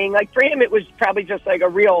 boxing. Like for him, it was probably just like a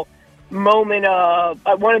real moment of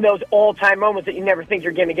one of those all-time moments that you never think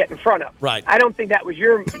you're going to get in front of. Right. I don't think that was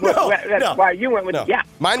that's why you went with it. Yeah.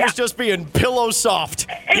 Mine was just being pillow soft.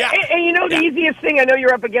 And the easiest thing, I know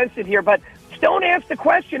you're up against it here, but Stone asked the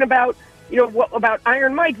question about, about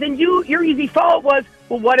Iron Mike. Then your easy follow-up was,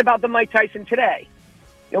 well, what about the Mike Tyson today?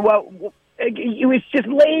 It was just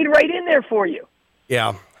laid right in there for you.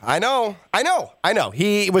 Yeah. I know.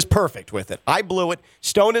 He was perfect with it. I blew it.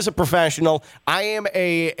 Stone is a professional. I am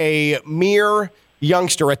a mere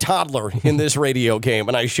youngster, a toddler in this radio game,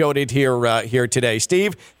 and I showed it here today.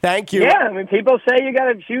 Steve, thank you. Yeah, people say you got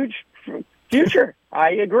a huge future. I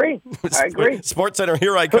agree. Sports Center,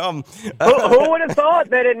 here I come. Who would have thought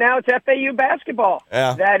that now it's FAU basketball?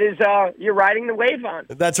 Yeah. That is, you're riding the wave on.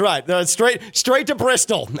 That's right. Straight to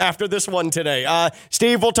Bristol after this one today.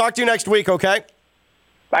 Steve, we'll talk to you next week, okay?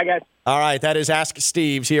 Bye, guys. All right, that is Ask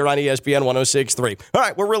Steve's here on ESPN 106.3. All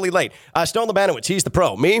right, we're really late. Stone Labanowitz, he's the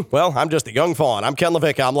pro. Me? Well, I'm just a young fawn. I'm Ken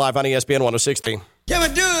Levicka. I'm live on ESPN 106.3. Can we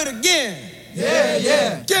do it again? Yeah,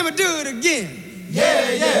 yeah. Can we do it again?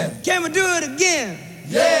 Yeah, yeah. Can we do it again?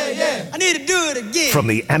 Yeah, yeah. I need to do it again. From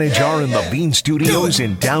the Anajar and Levine Studios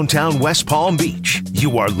in downtown West Palm Beach,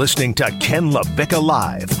 you are listening to Ken Levicka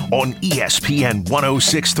Live on ESPN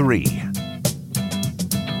 106.3.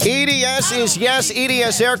 EDS is yes.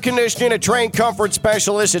 EDS Air Conditioning, a train comfort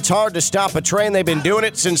specialist. It's hard to stop a train. They've been doing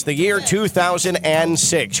it since the year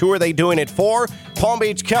 2006. Who are they doing it for? Palm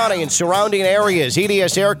Beach County and surrounding areas.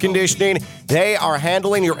 EDS Air Conditioning, they are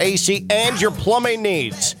handling your AC and your plumbing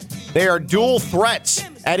needs. They are dual threats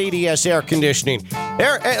at EDS Air Conditioning.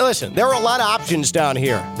 Listen, there are a lot of options down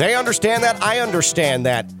here. They understand that. I understand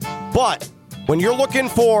that. But when you're looking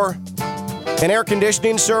for an air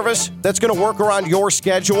conditioning service that's going to work around your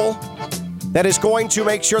schedule, that is going to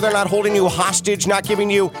make sure they're not holding you hostage, not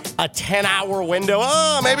giving you a 10-hour window.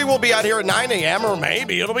 Oh, maybe we'll be out here at 9 a.m. or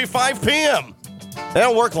maybe it'll be 5 p.m. They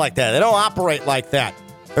don't work like that. They don't operate like that.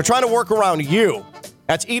 They're trying to work around you.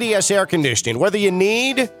 That's EDS Air Conditioning. Whether you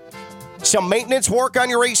need some maintenance work on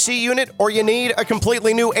your AC unit or you need a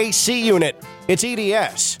completely new AC unit, it's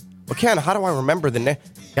EDS. Well, Ken, how do I remember the name?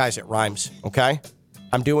 Guys, it rhymes, okay?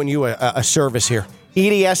 I'm doing you a service here.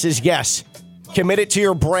 EDS is yes. Commit it to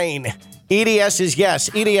your brain. EDS is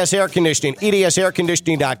yes. EDS Air Conditioning.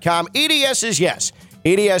 EDSAirconditioning.com. EDS is yes.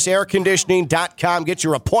 EDSAirconditioning.com. Get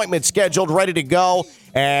your appointment scheduled, ready to go,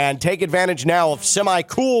 and take advantage now of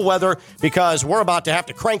semi-cool weather because we're about to have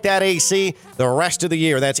to crank that AC the rest of the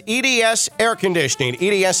year. That's EDS Air Conditioning.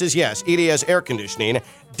 EDS is yes.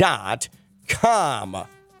 EDSAirconditioning.com.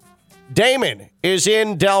 Damon is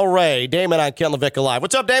in Delray. Damon on Ken Levicka Live.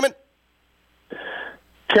 What's up, Damon?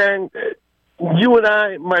 Ken, you and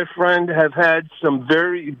I, my friend, have had some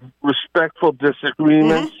very respectful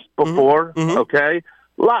disagreements before, okay?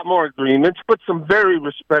 A lot more agreements, but some very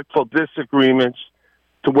respectful disagreements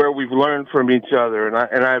to where we've learned from each other,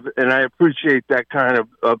 and I appreciate that kind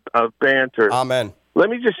of banter. Amen. Let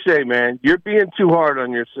me just say, man, you're being too hard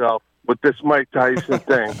on yourself with this Mike Tyson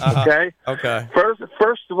thing, okay? Okay.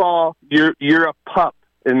 First of all, you're a pup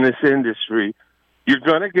in this industry. You're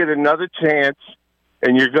going to get another chance,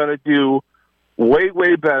 and you're going to do way,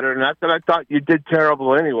 way better. Not that I thought you did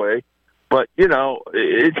terrible anyway, but, you're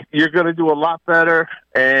going to do a lot better,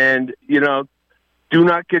 and, do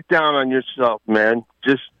not get down on yourself, man.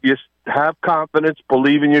 Just have confidence,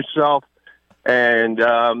 believe in yourself, and,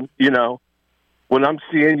 when I'm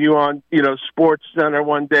seeing you on, Sports Center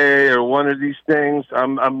one day or one of these things,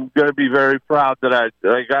 I'm going to be very proud that I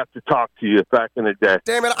got to talk to you back in the day.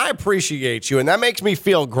 Damon, I appreciate you, and that makes me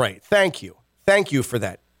feel great. Thank you. Thank you for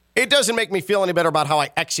that. It doesn't make me feel any better about how I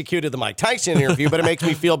executed the Mike Tyson interview, but it makes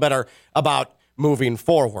me feel better about moving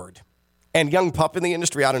forward. And young pup in the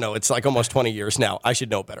industry, I don't know. It's like almost 20 years now. I should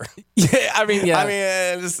know better.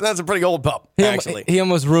 That's a pretty old pup, actually. He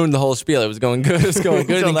almost ruined the whole spiel. It was going good. It was going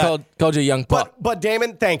good. And he called you a young pup. But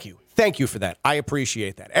Damon, thank you. Thank you for that. I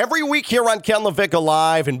appreciate that. Every week here on Ken LaVicka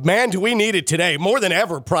Live, and man, do we need it today, more than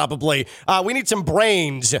ever, probably. We need some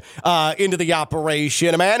brains into the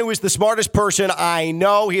operation. A man who is the smartest person I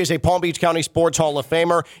know. He is a Palm Beach County Sports Hall of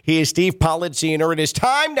Famer. He is Steve Pollard Sr. It is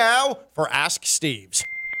time now for Ask Steve's.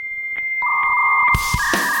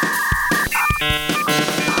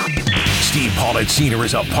 Steve Pollard Sr.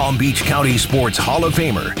 is a Palm Beach County Sports Hall of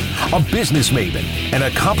Famer, a business maven, an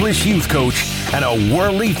accomplished youth coach, and a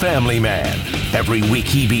worldly family man. Every week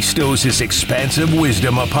he bestows his expansive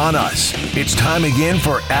wisdom upon us. It's time again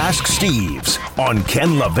for Ask Steve's on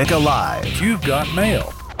Ken LaVicka Live. You've got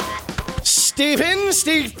mail. Steve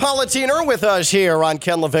Palatiner with us here on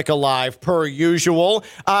Ken LaVicka Live, per usual.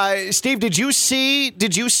 Steve, did you see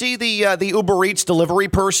the Uber Eats delivery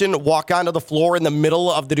person walk onto the floor in the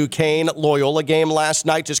middle of the Duquesne Loyola game last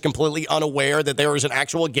night, just completely unaware that there was an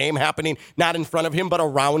actual game happening, not in front of him, but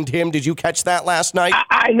around him? Did you catch that last night?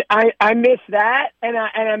 I missed that, and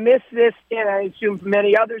I missed this, and I assume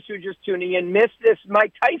many others who are just tuning in missed this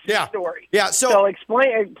Mike Tyson story. Yeah. So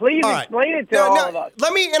explain, please explain it to all of us.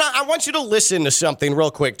 I want you to listen to something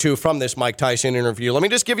real quick, too, from this Mike Tyson interview. Let me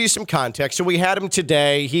just give you some context. So we had him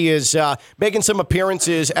today. He is making some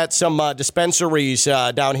appearances at some dispensaries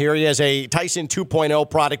down here. He has a Tyson 2.0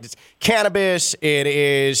 product. It's cannabis. It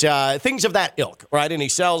is things of that ilk, right? And he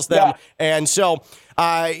sells them. Yeah. And so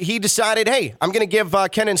he decided, hey, I'm going to give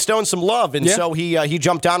Ken and Stone some love. And so he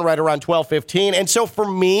jumped on right around 12:15. And so for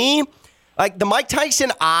me, like the Mike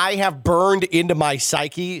Tyson I have burned into my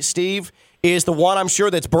psyche, Steve, is the one I'm sure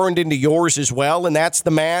that's burned into yours as well, and that's the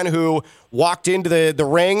man who walked into the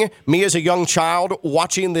ring, me as a young child,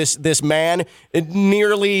 watching this man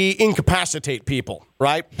nearly incapacitate people,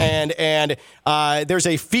 right? And there's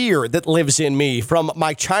a fear that lives in me from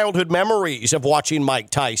my childhood memories of watching Mike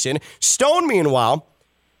Tyson. Stone, meanwhile,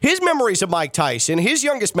 his memories of Mike Tyson, his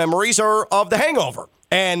youngest memories are of The Hangover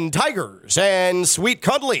and Tigers and Sweet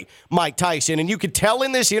Cuddly Mike Tyson, and you could tell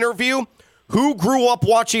in this interview who grew up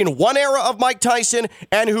watching one era of Mike Tyson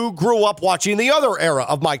and who grew up watching the other era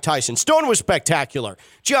of Mike Tyson. Stone was spectacular.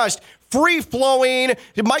 Just free-flowing.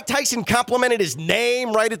 Mike Tyson complimented his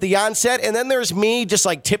name right at the onset, and then there's me just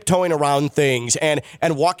like tiptoeing around things and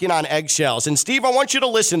walking on eggshells. And Steve, I want you to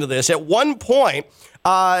listen to this. At one point,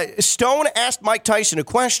 Stone asked Mike Tyson a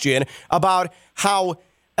question about how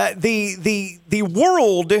the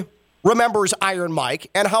world remembers Iron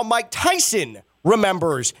Mike and how Mike Tyson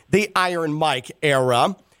remembers the Iron Mike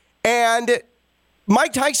era. And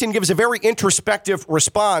Mike Tyson gives a very introspective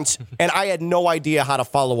response, and I had no idea how to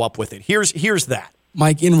follow up with it. Here's that.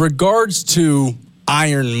 Mike, in regards to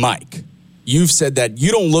Iron Mike, you've said that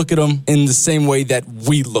you don't look at him in the same way that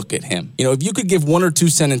we look at him. You know, if you could give one or two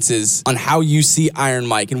sentences on how you see Iron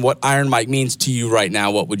Mike and what Iron Mike means to you right now,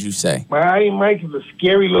 what would you say? My Iron Mike is a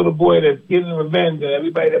scary little boy that's getting revenge on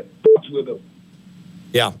everybody that fucks with him.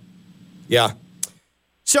 Yeah.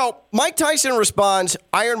 So Mike Tyson responds,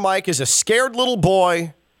 Iron Mike is a scared little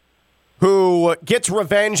boy who gets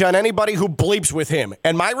revenge on anybody who bleeps with him.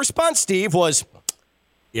 And my response, Steve, was,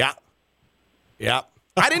 yeah. I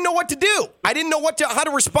didn't know what to do. I didn't know how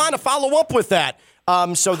to respond to follow up with that.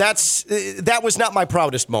 So that was not my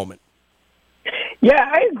proudest moment. Yeah,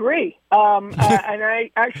 I agree. And I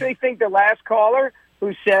actually think the last caller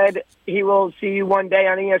who said he will see you one day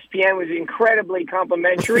on ESPN was incredibly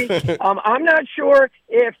complimentary. I'm not sure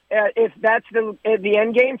if that's the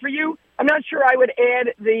end game for you. I'm not sure I would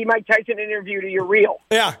add the Mike Tyson interview to your reel.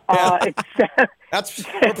 Yeah.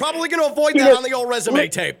 We're probably going to avoid that on the old resume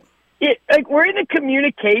tape. We're in the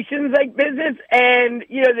communications business, and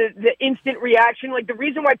the instant reaction. Like the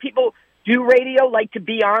reason why people do radio, like to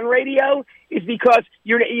be on radio, is because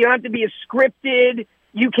you don't have to be as scripted.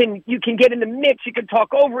 You can get in the mix. You can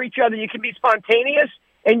talk over each other. You can be spontaneous.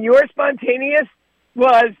 And your spontaneous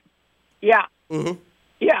was, yeah. Mm-hmm.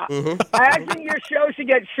 Yeah. Mm-hmm. I think your show should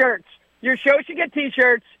get shirts. Your show should get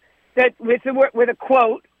T-shirts that with a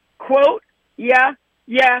quote, yeah,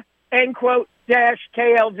 end quote, dash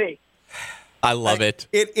KLV. I love it.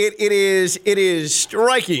 It is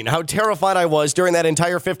striking how terrified I was during that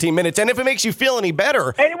entire 15 minutes. And if it makes you feel any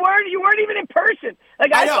better. And you weren't even in person.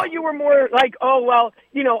 Like I thought you were more like, oh, well,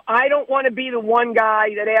 I don't want to be the one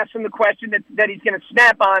guy that asks him the question that he's going to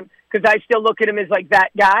snap on because I still look at him as like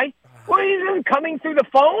that guy. Well, he's coming through the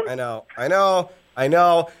phone. I know.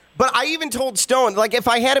 But I even told Stone, like, if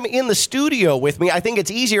I had him in the studio with me, I think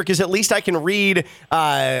it's easier because at least I can read,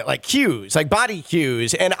 cues, like body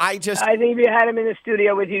cues. And I think if you had him in the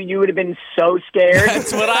studio with you, you would have been so scared.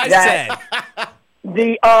 That's what I said.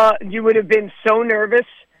 You would have been so nervous.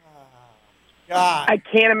 I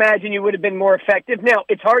can't imagine you would have been more effective. Now,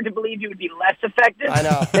 it's hard to believe you would be less effective. I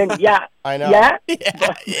know. Then, yeah. I know. Yeah?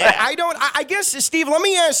 I guess, Steve, let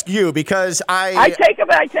me ask you, because I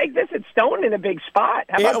take this at Stone in a big spot.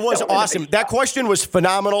 How about it was Stone in a awesome. big That spot? question was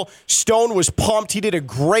phenomenal. Stone was pumped. He did a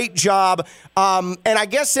great job. And I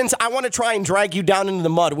guess since I want to try and drag you down into the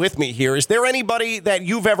mud with me here, is there anybody that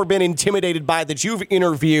you've ever been intimidated by that you've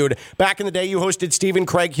interviewed? Back in the day, you hosted Stephen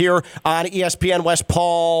Craig here on ESPN West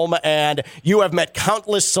Palm, and you have met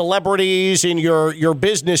countless celebrities in your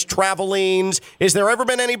business travelings. Is there ever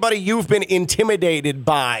been anybody you've been intimidated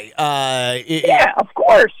by? Yeah, of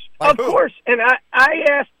course. Like of who? course. And I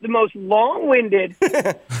asked the most long-winded,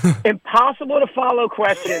 impossible-to-follow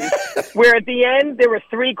questions, where at the end there were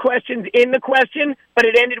 3 questions in the question, but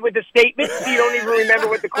it ended with a statement, so you don't even remember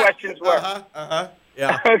what the questions were.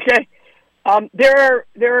 Yeah. Okay. There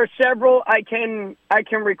are several I can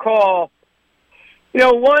recall.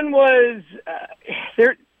 One was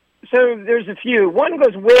there. So there's a few. One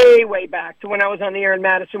goes way, way back to when I was on the air in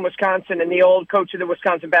Madison, Wisconsin, and the old coach of the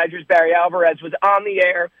Wisconsin Badgers, Barry Alvarez, was on the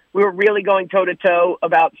air. We were really going toe-to-toe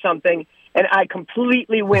about something, and I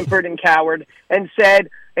completely whimpered and cowered and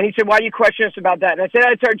he said, why do you question us about that? And I said,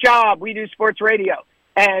 it's our job. We do sports radio.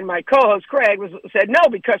 And my co-host, Craig, said, no,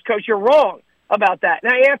 because, Coach, you're wrong about that.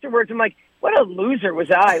 And afterwards, I'm like, what a loser was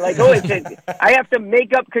I? Like, I have to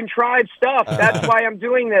make up contrived stuff. That's why I'm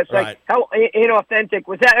doing this. Right. Like, how inauthentic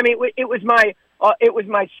was that? I mean, it was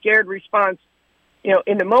my scared response,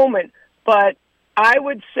 in the moment. But I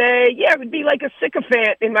would say, it would be like a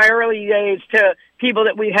sycophant in my early days to people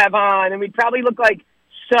that we'd have on, and we'd probably look like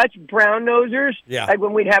such brown nosers. Yeah. Like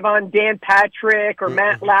when we'd have on Dan Patrick or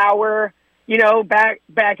Matt Lauer,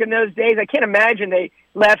 back in those days. I can't imagine they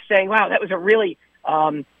left saying, wow, that was a really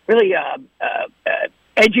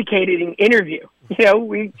educated interview.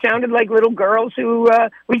 We sounded like little girls who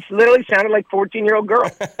we literally sounded like 14-year-old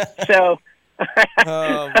girls. So,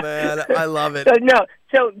 oh man, I love it.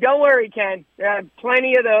 So don't worry, Ken. There are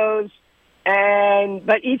plenty of those,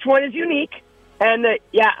 but each one is unique. And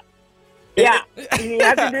you have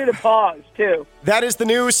to do the pause too. That is the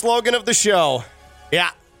new slogan of the show.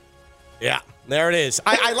 Yeah. There it is.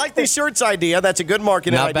 I like the shirts idea. That's a good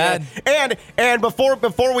marketing idea. Not bad. And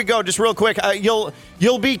before we go, just real quick,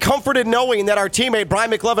 you'll be comforted knowing that our teammate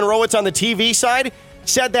Brian McLevin-Rowitz on the TV side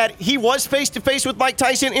said that he was face-to-face with Mike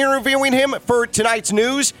Tyson interviewing him for tonight's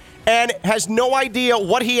news and has no idea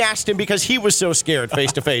what he asked him because he was so scared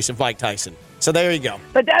face-to-face of Mike Tyson. So there you go.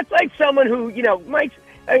 But that's like someone who, Mike's,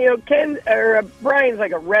 Ken or Brian's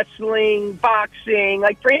like a wrestling, boxing.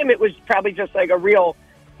 Like for him, it was probably just like a real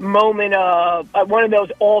moment of one of those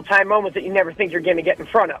all-time moments that you never think you're going to get in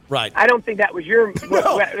front of. Right. I don't think that was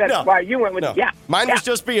that's why you went with Mine was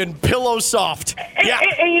just being pillow soft. And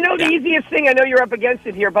the easiest thing, I know you're up against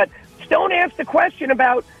it here, but Stone asked the question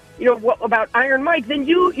about what about Iron Mike, then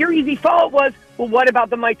your easy follow-up was, well, what about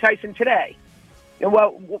the Mike Tyson today? And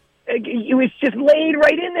it was just laid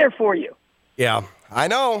right in there for you. Yeah. I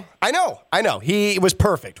know. He was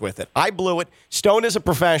perfect with it. I blew it. Stone is a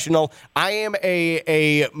professional. I am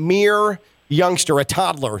a mere youngster, a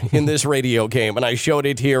toddler in this radio game, and I showed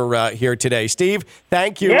it here today. Steve,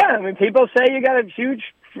 thank you. Yeah, I mean, people say you got a huge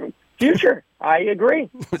future. I agree.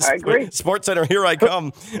 Sports Center, here I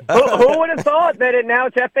come. Who would have thought that now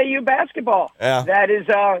it's FAU basketball? Yeah. That is,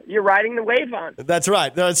 you're riding the wave on. That's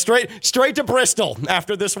right. Straight to Bristol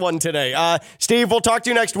after this one today. Steve, we'll talk to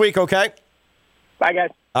you next week, okay? Bye,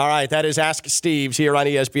 guys. All right, that is Ask Steve's here on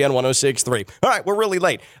ESPN 106.3. All right, we're really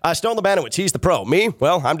late. Stone Labanowitz, he's the pro. Me?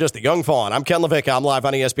 Well, I'm just the young fawn. I'm Ken Levicka. I'm live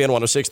on ESPN 106.3.